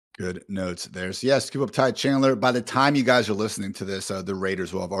 Good notes there. So yes, keep up Ty Chandler. By the time you guys are listening to this, the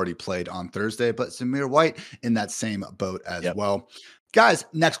Raiders will have already played on Thursday, but Zamir White in that same boat as well. Guys,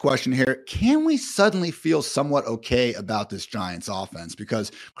 next question here. Can we suddenly feel somewhat okay about this Giants offense?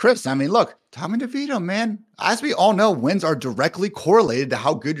 Because Chris, look, Tommy DeVito, man, as we all know, wins are directly correlated to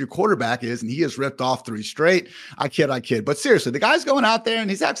how good your quarterback is, and he has ripped off 3 straight. I kid. But seriously, the guy's going out there, and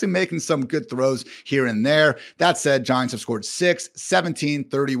he's actually making some good throws here and there. That said, Giants have scored 6, 17,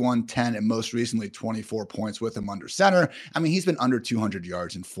 31, 10, and most recently 24 points with him under center. He's been under 200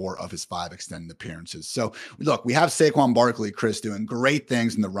 yards in 4 of his 5 extended appearances. So, look, we have Saquon Barkley, Chris, doing great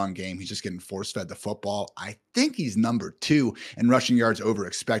things in the run game. He's just getting force-fed the football. I think he's number 2 in rushing yards over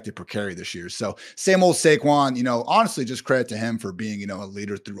expected per carry this year. So same old Saquon, honestly, just credit to him for being, a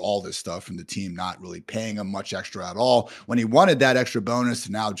leader through all this stuff from the team, not really paying him much extra at all when he wanted that extra bonus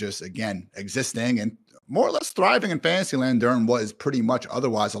to now just, again, existing and more or less thriving in Fantasyland during what is pretty much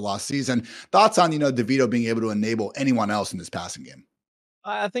otherwise a lost season. Thoughts on, DeVito being able to enable anyone else in this passing game?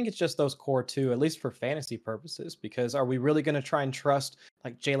 I think it's just those core two, at least for fantasy purposes, because are we really going to try and trust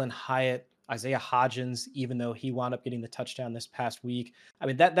like Jalen Hyatt, Isaiah Hodgins, even though he wound up getting the touchdown this past week? I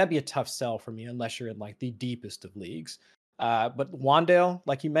mean, that'd be a tough sell for me unless you're in like the deepest of leagues. But Wandale,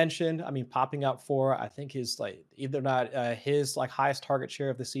 like you mentioned, I mean, popping up for, I think his like either not his like highest target share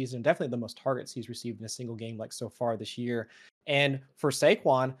of the season, definitely the most targets he's received in a single game like so far this year. And for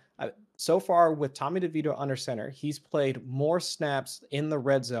Saquon, so far with Tommy DeVito under center, he's played more snaps in the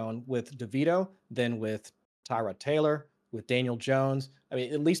red zone with DeVito than with Tyrod Taylor, with Daniel Jones. I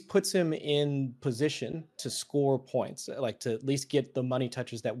mean, at least puts him in position to score points, like to at least get the money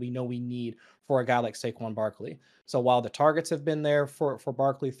touches that we know we need for a guy like Saquon Barkley. So while the targets have been there for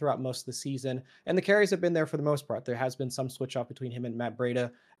Barkley throughout most of the season, and the carries have been there for the most part, there has been some switch off between him and Matt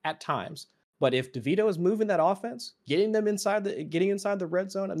Breida at times. But if DeVito is moving that offense, getting inside the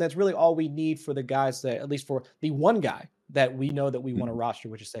red zone, and that's really all we need for the guys that, at least for the one guy that we know that we want to roster,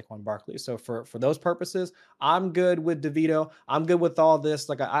 which is Saquon Barkley. So for those purposes, I'm good with DeVito. I'm good with all this.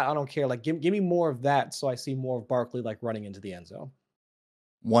 Like I don't care. Like give me more of that, so I see more of Barkley like running into the end zone.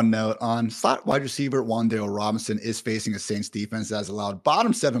 One note on slot wide receiver, Wan'Dale Robinson is facing a Saints defense that has allowed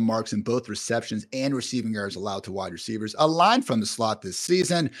bottom 7 marks in both receptions and receiving yards allowed to wide receivers. Aligned from the slot this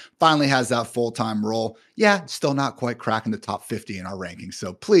season, finally has that full-time role. Yeah, still not quite cracking the top 50 in our rankings.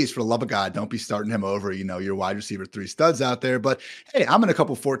 So please, for the love of God, don't be starting him over, your wide receiver 3 studs out there. But hey, I'm in a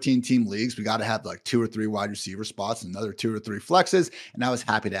couple 14-team leagues. We got to have like 2 or 3 wide receiver spots and another 2 or 3 flexes. And I was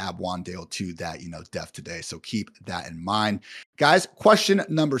happy to add Wan'Dale to that, depth today. So keep that in mind. Guys, question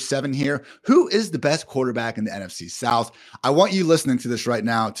number 7 here. Who is the best quarterback in the NFC South? I want you listening to this right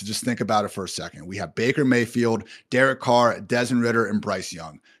now to just think about it for a second. We have Baker Mayfield, Derek Carr, Desmond Ridder, and Bryce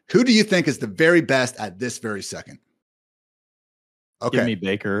Young. Who do you think is the very best at this very second? Okay. Give me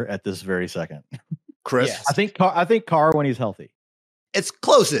Baker at this very second. Chris? Yes. I think Carr when he's healthy. It's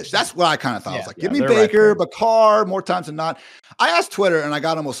close-ish. That's what I kind of thought. I was like, give me Baker, but Carr more times than not. I asked Twitter and I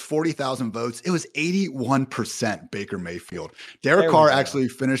got almost 40,000 votes. It was 81% Baker Mayfield. Derek Carr actually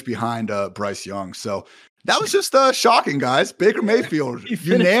finished behind Bryce Young. So that was just shocking, guys. Baker Mayfield,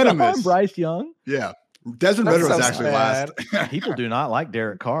 unanimous. Bryce Young? Yeah. Desmond Ridder was actually last. People do not like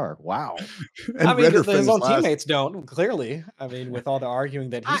Derek Carr. Wow. I mean, his own teammates don't, clearly. I mean, with all the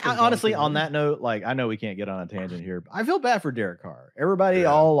arguing that he's honestly, on that note, like, I know we can't get on a tangent here, but I feel bad for Derek Carr. Everybody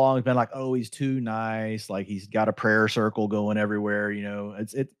all along has been like, oh, he's too nice. Like, he's got a prayer circle going everywhere,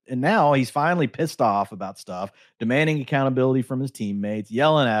 and now he's finally pissed off about stuff, demanding accountability from his teammates,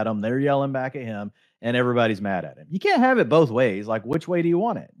 yelling at him. They're yelling back at him. And everybody's mad at him. You can't have it both ways. Like, which way do you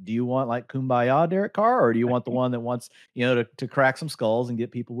want it? Do you want like Kumbaya Derek Carr, or do you want the one that wants, to crack some skulls and get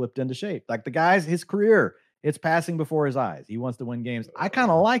people whipped into shape? Like the guy's, his career, it's passing before his eyes. He wants to win games. I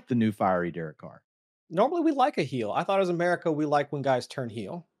kind of like the new fiery Derek Carr. Normally we like a heel. I thought as America, we like when guys turn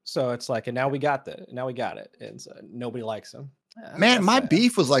heel. So it's like, and now we got that. Now we got it. And so nobody likes him. Man, my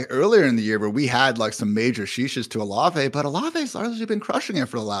beef was like earlier in the year where we had like some major sheeshes to Olave, but Olave's largely been crushing it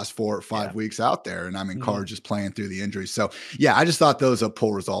for the last 4 or 5 weeks out there. And I mean, Carr just playing through the injury. So yeah, I just thought those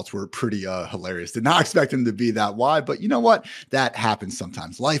poll results were pretty hilarious. Did not expect him to be that wide, but you know what? That happens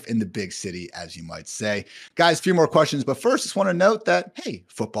sometimes. Life in the big city, as you might say. Guys, a few more questions, but first, just want to note that, hey,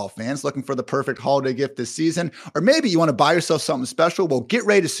 football fans looking for the perfect holiday gift this season, or maybe you want to buy yourself something special. Well, get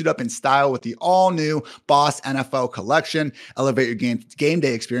ready to suit up in style with the all new Boss NFL collection. Elevate your game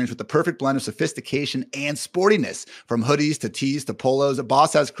day experience with the perfect blend of sophistication and sportiness. From hoodies to tees to polos,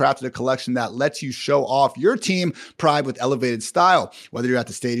 Boss has crafted a collection that lets you show off your team pride with elevated style. Whether you're at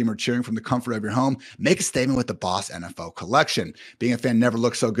the stadium or cheering from the comfort of your home, make a statement with the Boss NFL collection. Being a fan never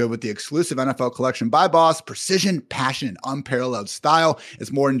looks so good with the exclusive NFL collection by Boss. Precision, passion, and unparalleled style.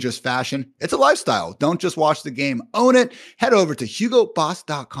 It's more than just fashion. It's a lifestyle. Don't just watch the game, own it. Head over to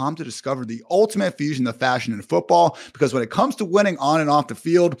hugoboss.com to discover the ultimate fusion of fashion and football, because when it comes to winning on and off the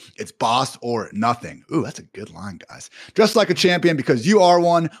field, it's Boss or nothing. Ooh, that's a good line, guys. Dress like a champion because you are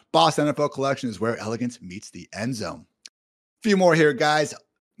one. Boss NFL collection is where elegance meets the end zone. A few more here, guys.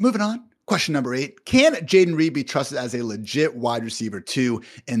 Moving on. Question number 8, can Jayden Reed be trusted as a legit wide receiver 2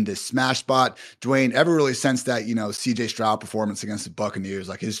 in this smash spot? Dwayne, ever really sensed that, CJ Stroud performance against the Buccaneers,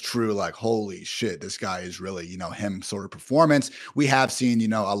 like his true, like, holy shit, this guy is really, him sort of performance. We have seen,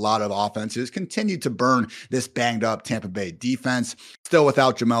 a lot of offenses continue to burn this banged up Tampa Bay defense. Still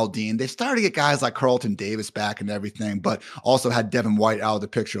without Jamel Dean. They started to get guys like Carlton Davis back and everything, but also had Devin White out of the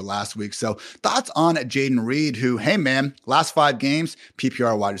picture last week. So thoughts on Jayden Reed, who, hey man, last 5 games,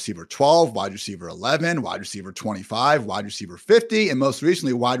 PPR wide receiver 12. 12, wide receiver 11, wide receiver 25, wide receiver 50, and most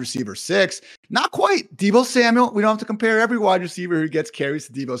recently, wide receiver 6. Not quite Deebo Samuel. We don't have to compare every wide receiver who gets carries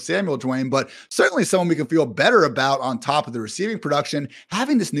to Deebo Samuel, Dwayne, but certainly someone we can feel better about on top of the receiving production,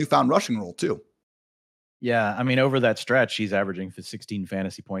 having this newfound rushing role too. Yeah, I mean, over that stretch, he's averaging 16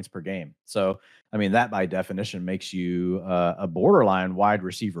 fantasy points per game. So, I mean, that by definition makes you a borderline wide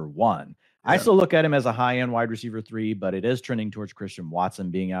receiver 1. I still look at him as a high-end wide receiver 3, but it is trending towards Christian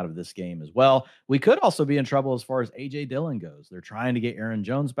Watson being out of this game as well. We could also be in trouble as far as A.J. Dillon goes. They're trying to get Aaron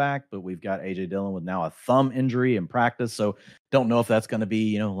Jones back, but we've got A.J. Dillon with now a thumb injury in practice. So don't know if that's going to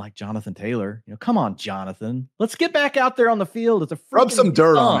be, like Jonathan Taylor. Come on, Jonathan. Let's get back out there on the field. It's a rub some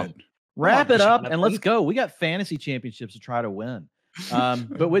dirt on it. Wrap it up and let's go. We got fantasy championships to try to win.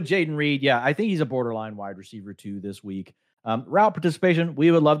 But with Jayden Reed, I think he's a borderline wide receiver 2 this week. Route participation, we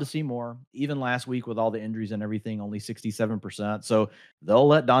would love to see more. Even last week with all the injuries and everything, only 67%. So they'll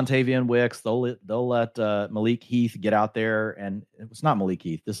let Dontavian Wicks, they'll let Malik Heath get out there. And it's not Malik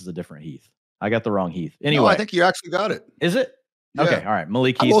Heath. This is a different Heath. I got the wrong Heath. Anyway, no, I think you actually got it. Is it? Yeah. Okay, all right.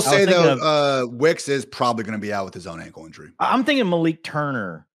 Malik Heath. I will say though, Wicks is probably going to be out with his own ankle injury. I'm thinking Malik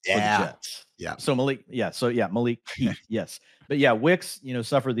Turner. Yeah. So Malik Heath, yes. But Wicks,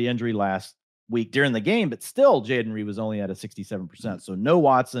 suffered the injury last week during the game, but still Jayden Reed was only at a 67%. So no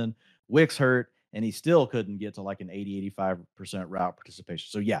Watson, Wicks hurt, and he still couldn't get to like an 80-85% route participation.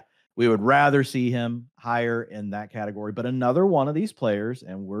 So we would rather see him higher in that category. But another one of these players,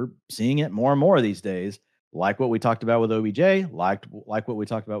 and we're seeing it more and more these days, like what we talked about with OBJ, like what we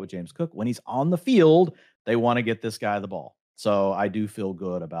talked about with James Cook, when he's on the field, they want to get this guy the ball. So I do feel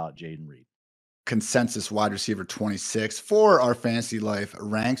good about Jayden Reed. Consensus wide receiver 26 for our fantasy life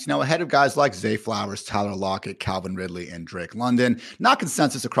ranks, ahead of guys like Zay Flowers, Tyler Lockett, Calvin Ridley, and Drake London. Not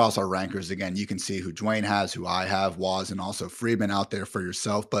consensus across our rankers. Again, you can see who Dwayne has, who I have, Waz, and also Friedman out there for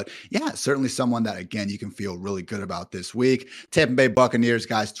yourself. But certainly someone that, again, you can feel really good about this week. Tampa Bay Buccaneers,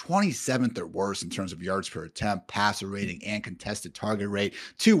 guys, 27th or worse in terms of yards per attempt, passer rating, and contested target rate.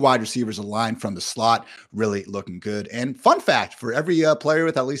 2 wide receivers aligned from the slot, really looking good. And fun fact, for every player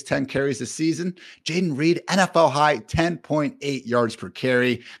with at least 10 carries this season, Jayden Reed, NFL high, 10.8 yards per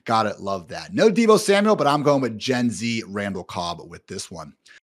carry. Gotta love that. No Deebo Samuel, but I'm going with Gen Z Randall Cobb with this one.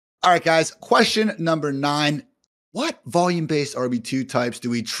 All right, guys, question number 9. What volume-based RB2 types do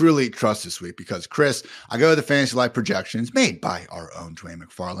we truly trust this week? Because, Chris, I go to the Fantasy Life projections made by our own Dwayne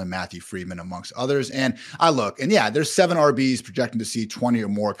McFarland, Matthew Friedman, amongst others, and I look, and there's 7 RBs projecting to see 20 or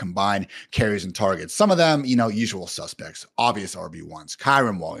more combined carries and targets. Some of them, usual suspects, obvious RB1s,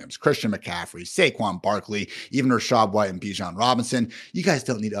 Kyren Williams, Christian McCaffrey, Saquon Barkley, even Rashad White and Bijan Robinson. You guys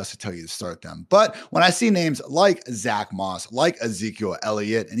don't need us to tell you to start them. But when I see names like Zach Moss, like Ezekiel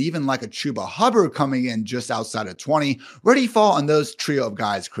Elliott, and even like a Chuba Hubbard coming in just outside of 20. Where do you fall on those trio of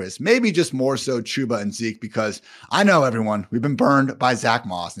guys, Chris? Maybe just more so Chuba and Zeke, because I know everyone, we've been burned by Zach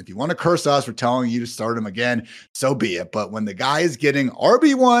Moss. And if you want to curse us for telling you to start him again, so be it. But when the guy is getting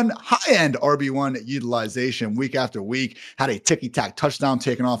RB1, high-end RB1 utilization week after week, had a ticky-tack touchdown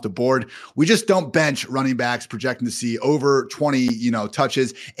taken off the board, we just don't bench running backs projecting to see over 20,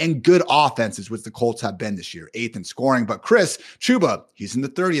 touches and good offenses, which the Colts have been this year, 8th in scoring. But Chris, Chuba, he's in the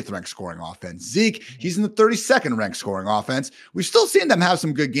 30th ranked scoring offense. Zeke, he's in the 32nd ranked scoring offense. We've still seen them have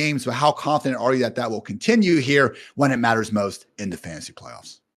some good games, but how confident are you that will continue here when it matters most in the fantasy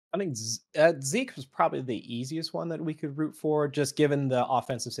playoffs? I think Zeke was probably the easiest one that we could root for, just given the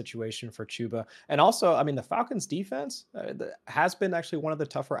offensive situation for Chuba. And also, I mean, the Falcons defense has been actually one of the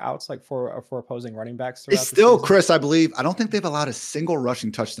tougher outs, like for opposing running backs. It's still, Chris, I believe, I don't think they've allowed a single rushing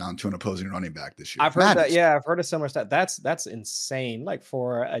touchdown to an opposing running back this year. I've heard that. Yeah, I've heard a similar stat. That's insane. Like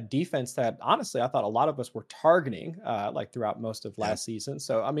for a defense that honestly, I thought a lot of us were targeting like throughout most of last season.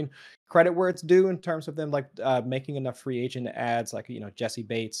 So, I mean, credit where it's due in terms of them like making enough free agent ads, like, Jesse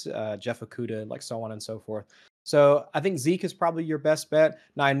Bates, Jeff Okudah, like so on and so forth. So I think Zeke is probably your best bet.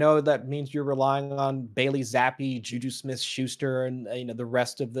 Now I know that means you're relying on Bailey Zappi, Juju Smith-Schuster, and the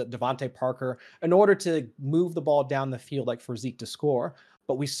rest of the Devontae Parker in order to move the ball down the field, like for Zeke to score.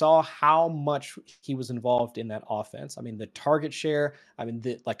 But we saw how much he was involved in that offense. I mean, the target share. I mean,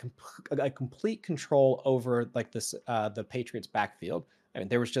 a complete control over like this the Patriots backfield. I mean,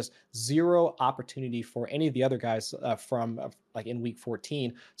 there was just zero opportunity for any of the other guys from like in week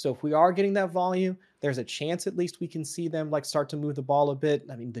 14. So if we are getting that volume, there's a chance at least we can see them like start to move the ball a bit.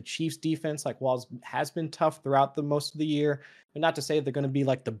 I mean, the Chiefs defense, like has been tough throughout the most of the year. And not to say they're going to be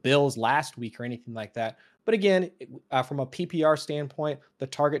like the Bills last week or anything like that. But again, from a PPR standpoint, the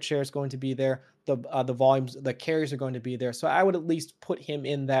target share is going to be there. The volumes, the carries are going to be there. So I would at least put him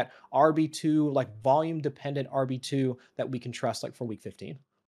in that RB2, like volume dependent RB2 that we can trust like for week 15.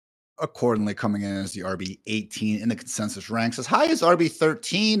 accordingly coming in as the RB18 in the consensus ranks, as high as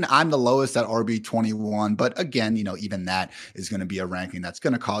RB13. I'm the lowest at RB21, but again, even that is going to be a ranking that's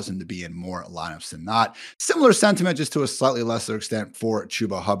going to cause him to be in more lineups than not. Similar sentiment, just to a slightly lesser extent for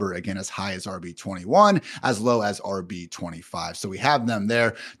Chuba Hubbard, again, as high as RB21, as low as RB25. So we have them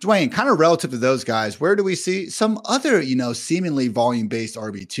there. Dwayne, kind of relative to those guys, where do we see some other, seemingly volume-based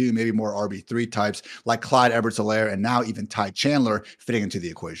RB2, maybe more RB3 types like Clyde Edwards-Helaire and now even Ty Chandler fitting into the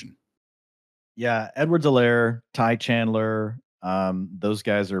equation? Yeah, Edwards-Helaire, Ty Chandler, those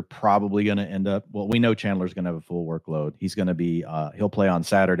guys are probably going to end up. Well, we know Chandler's going to have a full workload. He's going to be. He'll play on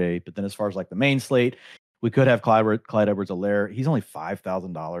Saturday. But then, as far as like the main slate, we could have Clyde Edwards-Helaire. He's only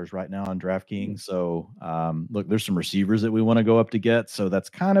 $5,000 right now on DraftKings. So, look, there's some receivers that we want to go up to get. So that's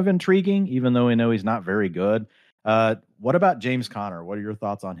kind of intriguing, even though we know he's not very good. What about James Conner? What are your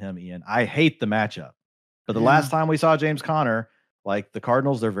thoughts on him, Ian? I hate the matchup, but the last time we saw James Conner, like the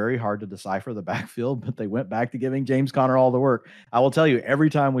Cardinals, they're very hard to decipher the backfield, but they went back to giving James Conner all the work. I will tell you, every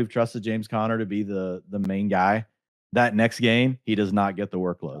time we've trusted James Conner to be the main guy, that next game, he does not get the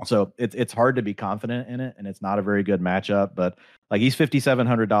workload. So it's hard to be confident in it, and it's not a very good matchup. But like he's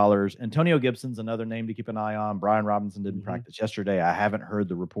 $5,700. Antonio Gibson's another name to keep an eye on. Brian Robinson didn't practice yesterday. I haven't heard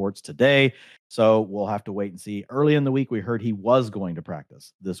the reports today, so we'll have to wait and see. Early in the week, we heard he was going to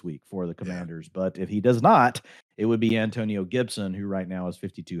practice this week for the Commanders, but if he does not, it would be Antonio Gibson, who right now is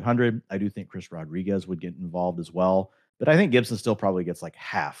 $5,200. I do think Chris Rodriguez would get involved as well. But I think Gibson still probably gets like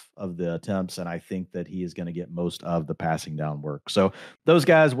half of the attempts, and I think that he is going to get most of the passing down work. So those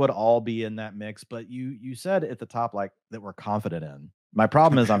guys would all be in that mix. But you said at the top like that we're confident in. My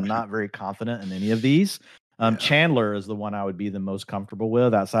problem is I'm not very confident in any of these. Chandler is the one I would be the most comfortable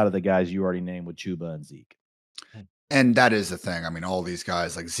with outside of the guys you already named with Chuba and Zeke. And that is the thing. I mean, all these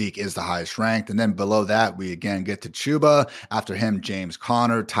guys, like Zeke is the highest ranked. And then below that, we again get to Chuba. After him, James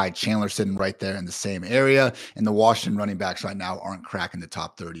Conner, Ty Chandler sitting right there in the same area. And the Washington running backs right now aren't cracking the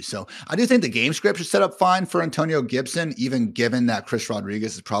top 30. So I do think the game script is set up fine for Antonio Gibson, even given that Chris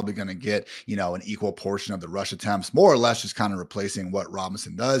Rodriguez is probably going to get, an equal portion of the rush attempts, more or less just kind of replacing what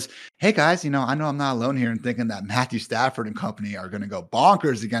Robinson does. Hey, guys, I know I'm not alone here in thinking that Matthew Stafford and company are going to go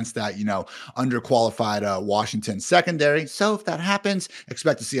bonkers against that, underqualified Washington secondary. So if that happens,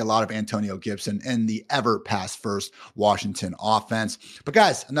 expect to see a lot of Antonio Gibson in the ever pass first Washington offense. But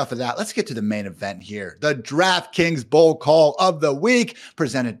guys, enough of that. Let's get to the main event here. The DraftKings Bull Call of the Week,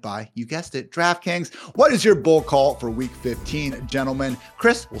 presented by, you guessed it, DraftKings. What is your bull call for week 15, gentlemen?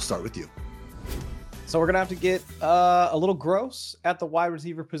 Chris, we'll start with you. So we're going to have to get a little gross at the wide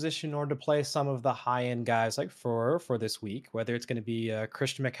receiver position in order to play some of the high-end guys like for this week, whether it's going to be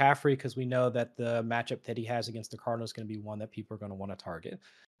Christian McCaffrey, because we know that the matchup that he has against the Cardinals is going to be one that people are going to want to target.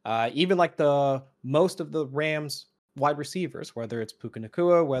 Even like most of the Rams wide receivers, whether it's Puka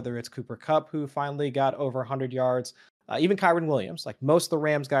Nacua, whether it's Cooper Kupp, who finally got over 100 yards, even Kyren Williams, like most of the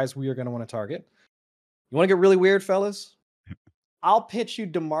Rams guys we are going to want to target. You want to get really weird, fellas? I'll pitch you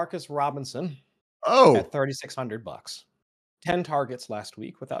DeMarcus Robinson. At $3,600. 10 targets last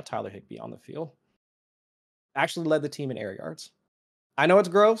week without Tyler Higbee on the field. Actually led the team in air yards. I know it's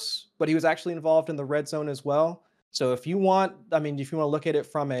gross, but he was actually involved in the red zone as well. So if you want to look at it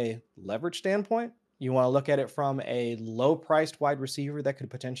from a leverage standpoint, you want to look at it from a low-priced wide receiver that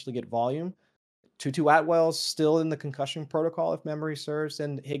could potentially get volume. Tutu Atwell's still in the concussion protocol, if memory serves,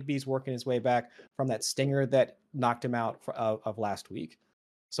 and Higbee's working his way back from that stinger that knocked him out of last week.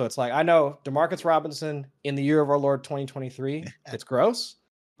 So it's like, I know DeMarcus Robinson in the year of our Lord 2023, it's gross.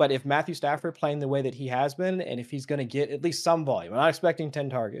 But if Matthew Stafford playing the way that he has been, and if he's going to get at least some volume, I'm not expecting 10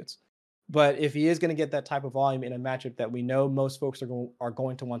 targets, but if he is going to get that type of volume in a matchup that we know most folks are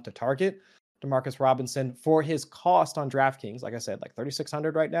going to want to target, DeMarcus Robinson, for his cost on DraftKings, like I said, like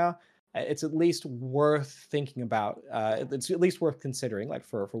 $3,600 right now, it's at least worth thinking about. It's at least worth considering, like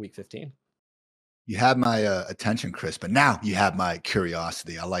for week 15. You have my attention, Chris, but now you have my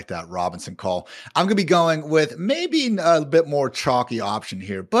curiosity. I like that Robinson call. I'm going to be going with maybe a bit more chalky option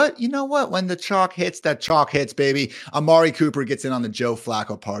here, but you know what? When the chalk hits, that chalk hits, baby. Amari Cooper gets in on the Joe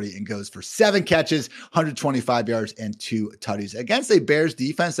Flacco party and goes for 7 catches, 125 yards, and 2 tutties against a Bears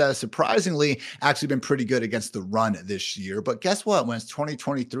defense that has surprisingly actually been pretty good against the run this year. But guess what? When it's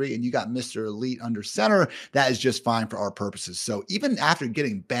 2023 and you got Mr. Elite under center, that is just fine for our purposes. So even after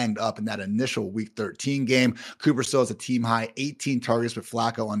getting banged up in that initial week week 13 game. Cooper still has a team high 18 targets with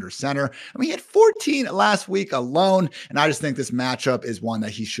Flacco under center. I mean, he had 14 last week alone. And I just think this matchup is one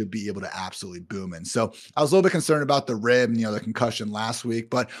that he should be able to absolutely boom in. So I was a little bit concerned about the rib, the concussion last week,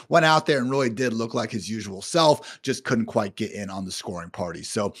 but went out there and really did look like his usual self, just couldn't quite get in on the scoring party.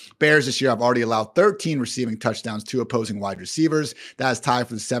 So Bears this year have already allowed 13 receiving touchdowns to opposing wide receivers. That is tied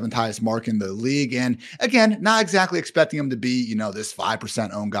for the 7th highest mark in the league. And again, not exactly expecting him to be, this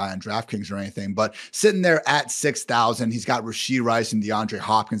 5% owned guy on DraftKings or anything, but sitting there at 6,000, he's got Rashee Rice and DeAndre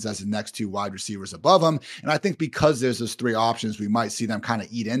Hopkins as the next 2 wide receivers above him. And I think because there's those 3 options, we might see them kind of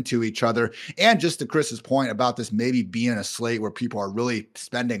eat into each other. And just to Chris's point about this maybe being a slate where people are really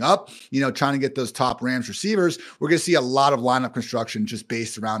spending up, trying to get those top Rams receivers, we're going to see a lot of lineup construction just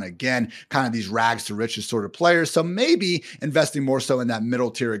based around, again, kind of these rags to riches sort of players. So maybe investing more so in that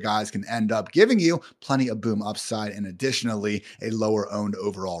middle tier of guys can end up giving you plenty of boom upside and additionally a lower owned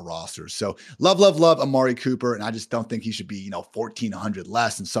overall roster. So love Amari Cooper. And I just don't think he should be, 1,400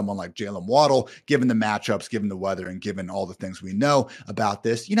 less than someone like Jalen Waddle, given the matchups, given the weather, and given all the things we know about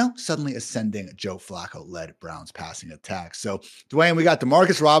this, suddenly ascending Joe Flacco-led Browns passing attack. So Dwayne, we got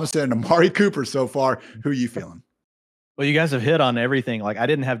DeMarcus Robinson and Amari Cooper so far. Who are you feeling? Well, you guys have hit on everything. Like I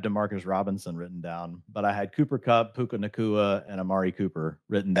didn't have DeMarcus Robinson written down, but I had Cooper Kupp, Puka Nacua, and Amari Cooper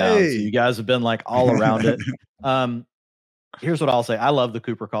written down. Hey. So you guys have been like all around it. Here's what I'll say. I love the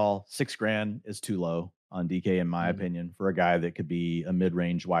Cooper call. $6,000 is too low on DK, in my opinion, for a guy that could be a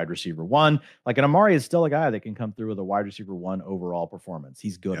mid-range wide receiver 1. Like an Amari is still a guy that can come through with a wide receiver 1 overall performance.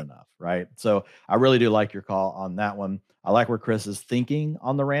 He's good enough, right? So I really do like your call on that one. I like where Chris is thinking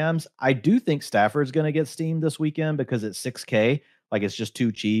on the Rams. I do think Stafford's going to get steamed this weekend because it's $6,000. Like it's just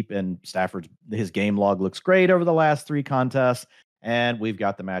too cheap, and his game log looks great over the last 3 contests. And we've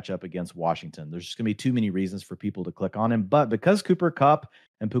got the matchup against Washington. There's just going to be too many reasons for people to click on him. But because Cooper Kupp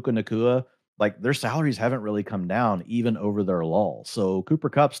and Puka Nacua, like their salaries haven't really come down even over their lull. So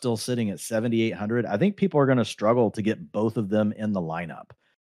Cooper Kupp still sitting at 7,800. I think people are going to struggle to get both of them in the lineup.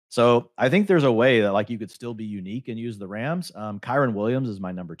 So I think there's a way that like you could still be unique and use the Rams. Kyren Williams is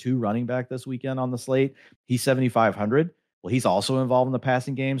my number 2 running back this weekend on the slate. He's 7,500. Well, he's also involved in the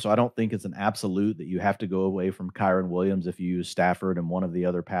passing game. So I don't think it's an absolute that you have to go away from Kyren Williams if you use Stafford and one of the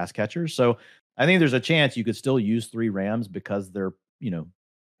other pass catchers. So I think there's a chance you could still use 3 Rams because they're,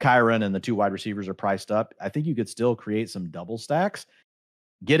 Kyren and the 2 wide receivers are priced up. I think you could still create some double stacks,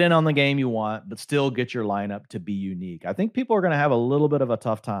 get in on the game you want, but still get your lineup to be unique. I think people are going to have a little bit of a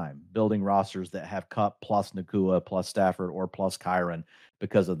tough time building rosters that have Kupp plus Nacua plus Stafford or plus Kyren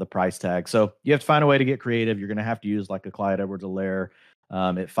because of the price tag. So you have to find a way to get creative. You're going to have to use like a Clyde Edwards-Helaire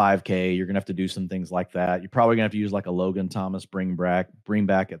at $5,000. You're going to have to do some things like that. You're probably going to have to use like a Logan Thomas bring back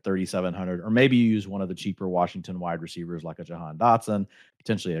at 3,700, or maybe you use one of the cheaper Washington wide receivers like a Jahan Dotson,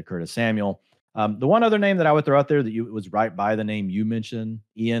 potentially a Curtis Samuel. The one other name that I would throw out there that was right by the name you mentioned,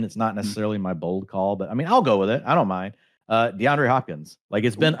 Ian, it's not necessarily my bold call, but I mean, I'll go with it. I don't mind. DeAndre Hopkins. Like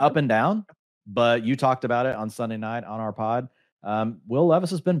it's been up and down, but you talked about it on Sunday night on our pod. Will Levis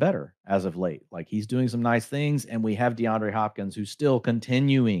has been better as of late. Like he's doing some nice things, and we have DeAndre Hopkins who's still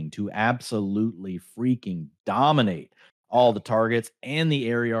continuing to absolutely freaking dominate all the targets and the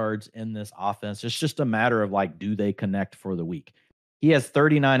air yards in this offense. It's just a matter of like, do they connect for the week? He has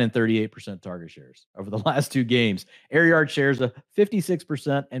 39 and 38% target shares over the last 2 games. Air yard shares of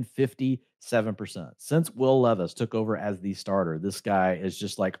 56% and 57%. Since Will Levis took over as the starter, this guy is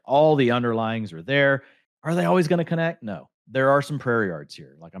just like all the underlyings are there. Are they always going to connect? No. There are some prayer yards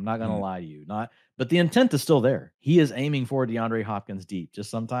here. Like I'm not going to lie to you. But the intent is still there. He is aiming for DeAndre Hopkins deep. Just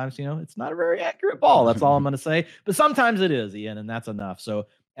sometimes, it's not a very accurate ball. That's all I'm going to say. But sometimes it is, Ian, and that's enough. So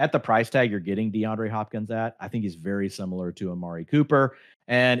at the price tag you're getting DeAndre Hopkins at, I think he's very similar to Amari Cooper,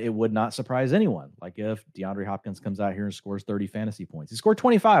 and it would not surprise anyone. Like if DeAndre Hopkins comes out here and scores 30 fantasy points. He scored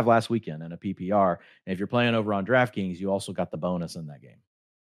 25 last weekend in a PPR. And if you're playing over on DraftKings, you also got the bonus in that game.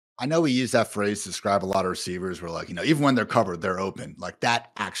 I know we use that phrase to describe a lot of receivers where, like, even when they're covered, they're open. Like, that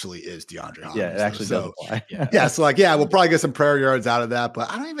actually is DeAndre Hopkins. Yeah, it actually does apply. Yeah. So, like, we'll probably get some prayer yards out of that.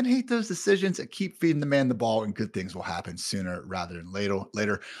 But I don't even hate those decisions that keep feeding the man the ball, and good things will happen sooner rather than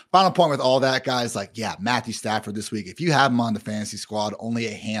later. Final point with all that, guys, like, Matthew Stafford this week. If you have him on the fantasy squad, only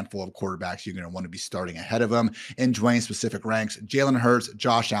a handful of quarterbacks you're going to want to be starting ahead of him in Dwayne's specific ranks: Jalen Hurts,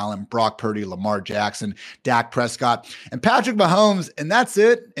 Josh Allen, Brock Purdy, Lamar Jackson, Dak Prescott, and Patrick Mahomes. And that's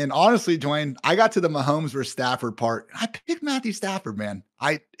it. And honestly, Dwayne, I got to the Mahomes versus Stafford part. I picked Matthew Stafford, man.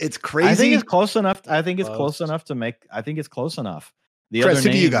 It's crazy. I think it's close enough. I think it's close enough. The Chris, other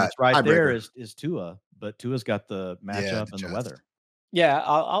name that's right there is Tua, but Tua's got the matchup and the weather. Yeah,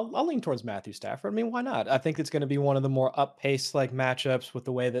 I'll lean towards Matthew Stafford. I mean, why not? I think it's going to be one of the more up-paced like matchups with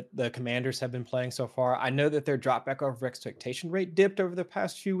the way that the Commanders have been playing so far. I know that their drop back over expectation rate dipped over the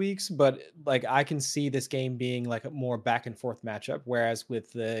past few weeks, but like I can see this game being like a more back and forth matchup. Whereas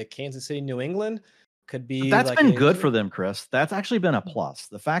with the Kansas City New England, could be That's like been good for them, Chris. That's actually been a plus.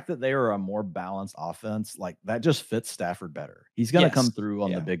 The fact that they are a more balanced offense, like that just fits Stafford better. He's going to come Yes. through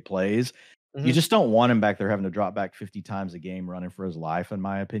on the Yeah. big plays. You Mhm. just don't want him back there having to drop back 50 times a game running for his life, in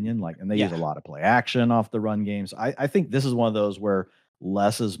my opinion. Like, and they use a Yeah. lot of play action off the run games. I think this is one of those where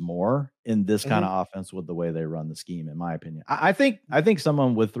less is more in this kind Mhm. of offense with the way they run the scheme, in my opinion. I think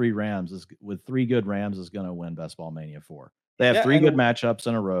someone with three good Rams is going to win Best Ball Mania 4. They have Yeah, three good and matchups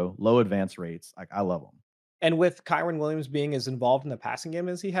in a row, low advance rates. Like, I love them. And with Kyron Williams being as involved in the passing game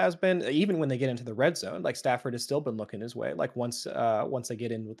as he has been, even when they get into the red zone, like Stafford has still been looking his way. Like once they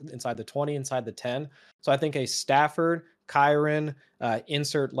get inside the 20, inside the 10. So I think a Stafford, Kyron,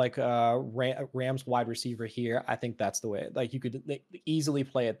 insert like Rams wide receiver here. I think that's the way. Like you could easily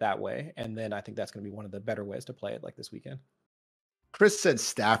play it that way, and then I think that's going to be one of the better ways to play it like this weekend. Chris said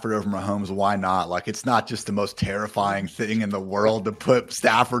Stafford over Mahomes. Why not? Like, it's not just the most terrifying thing in the world to put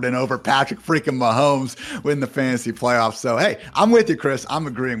Stafford in over Patrick freaking Mahomes win the fantasy playoffs. So, hey, I'm with you, Chris. I'm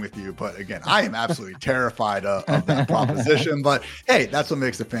agreeing with you. But again, I am absolutely terrified of that proposition. But hey, that's what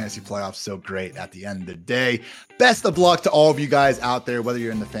makes the fantasy playoffs so great at the end of the day. Best of luck to all of you guys out there, whether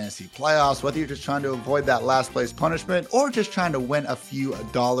you're in the fantasy playoffs, whether you're just trying to avoid that last place punishment, or just trying to win a few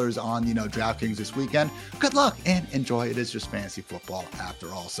dollars on, DraftKings this weekend. Good luck and enjoy. It is just fantasy football after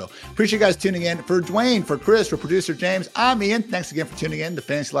all. So appreciate you guys tuning in. For Dwayne, for Chris, for producer James, I'm Ian. Thanks again for tuning in to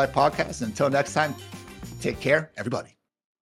Fantasy Life Podcast. And until next time, take care, everybody.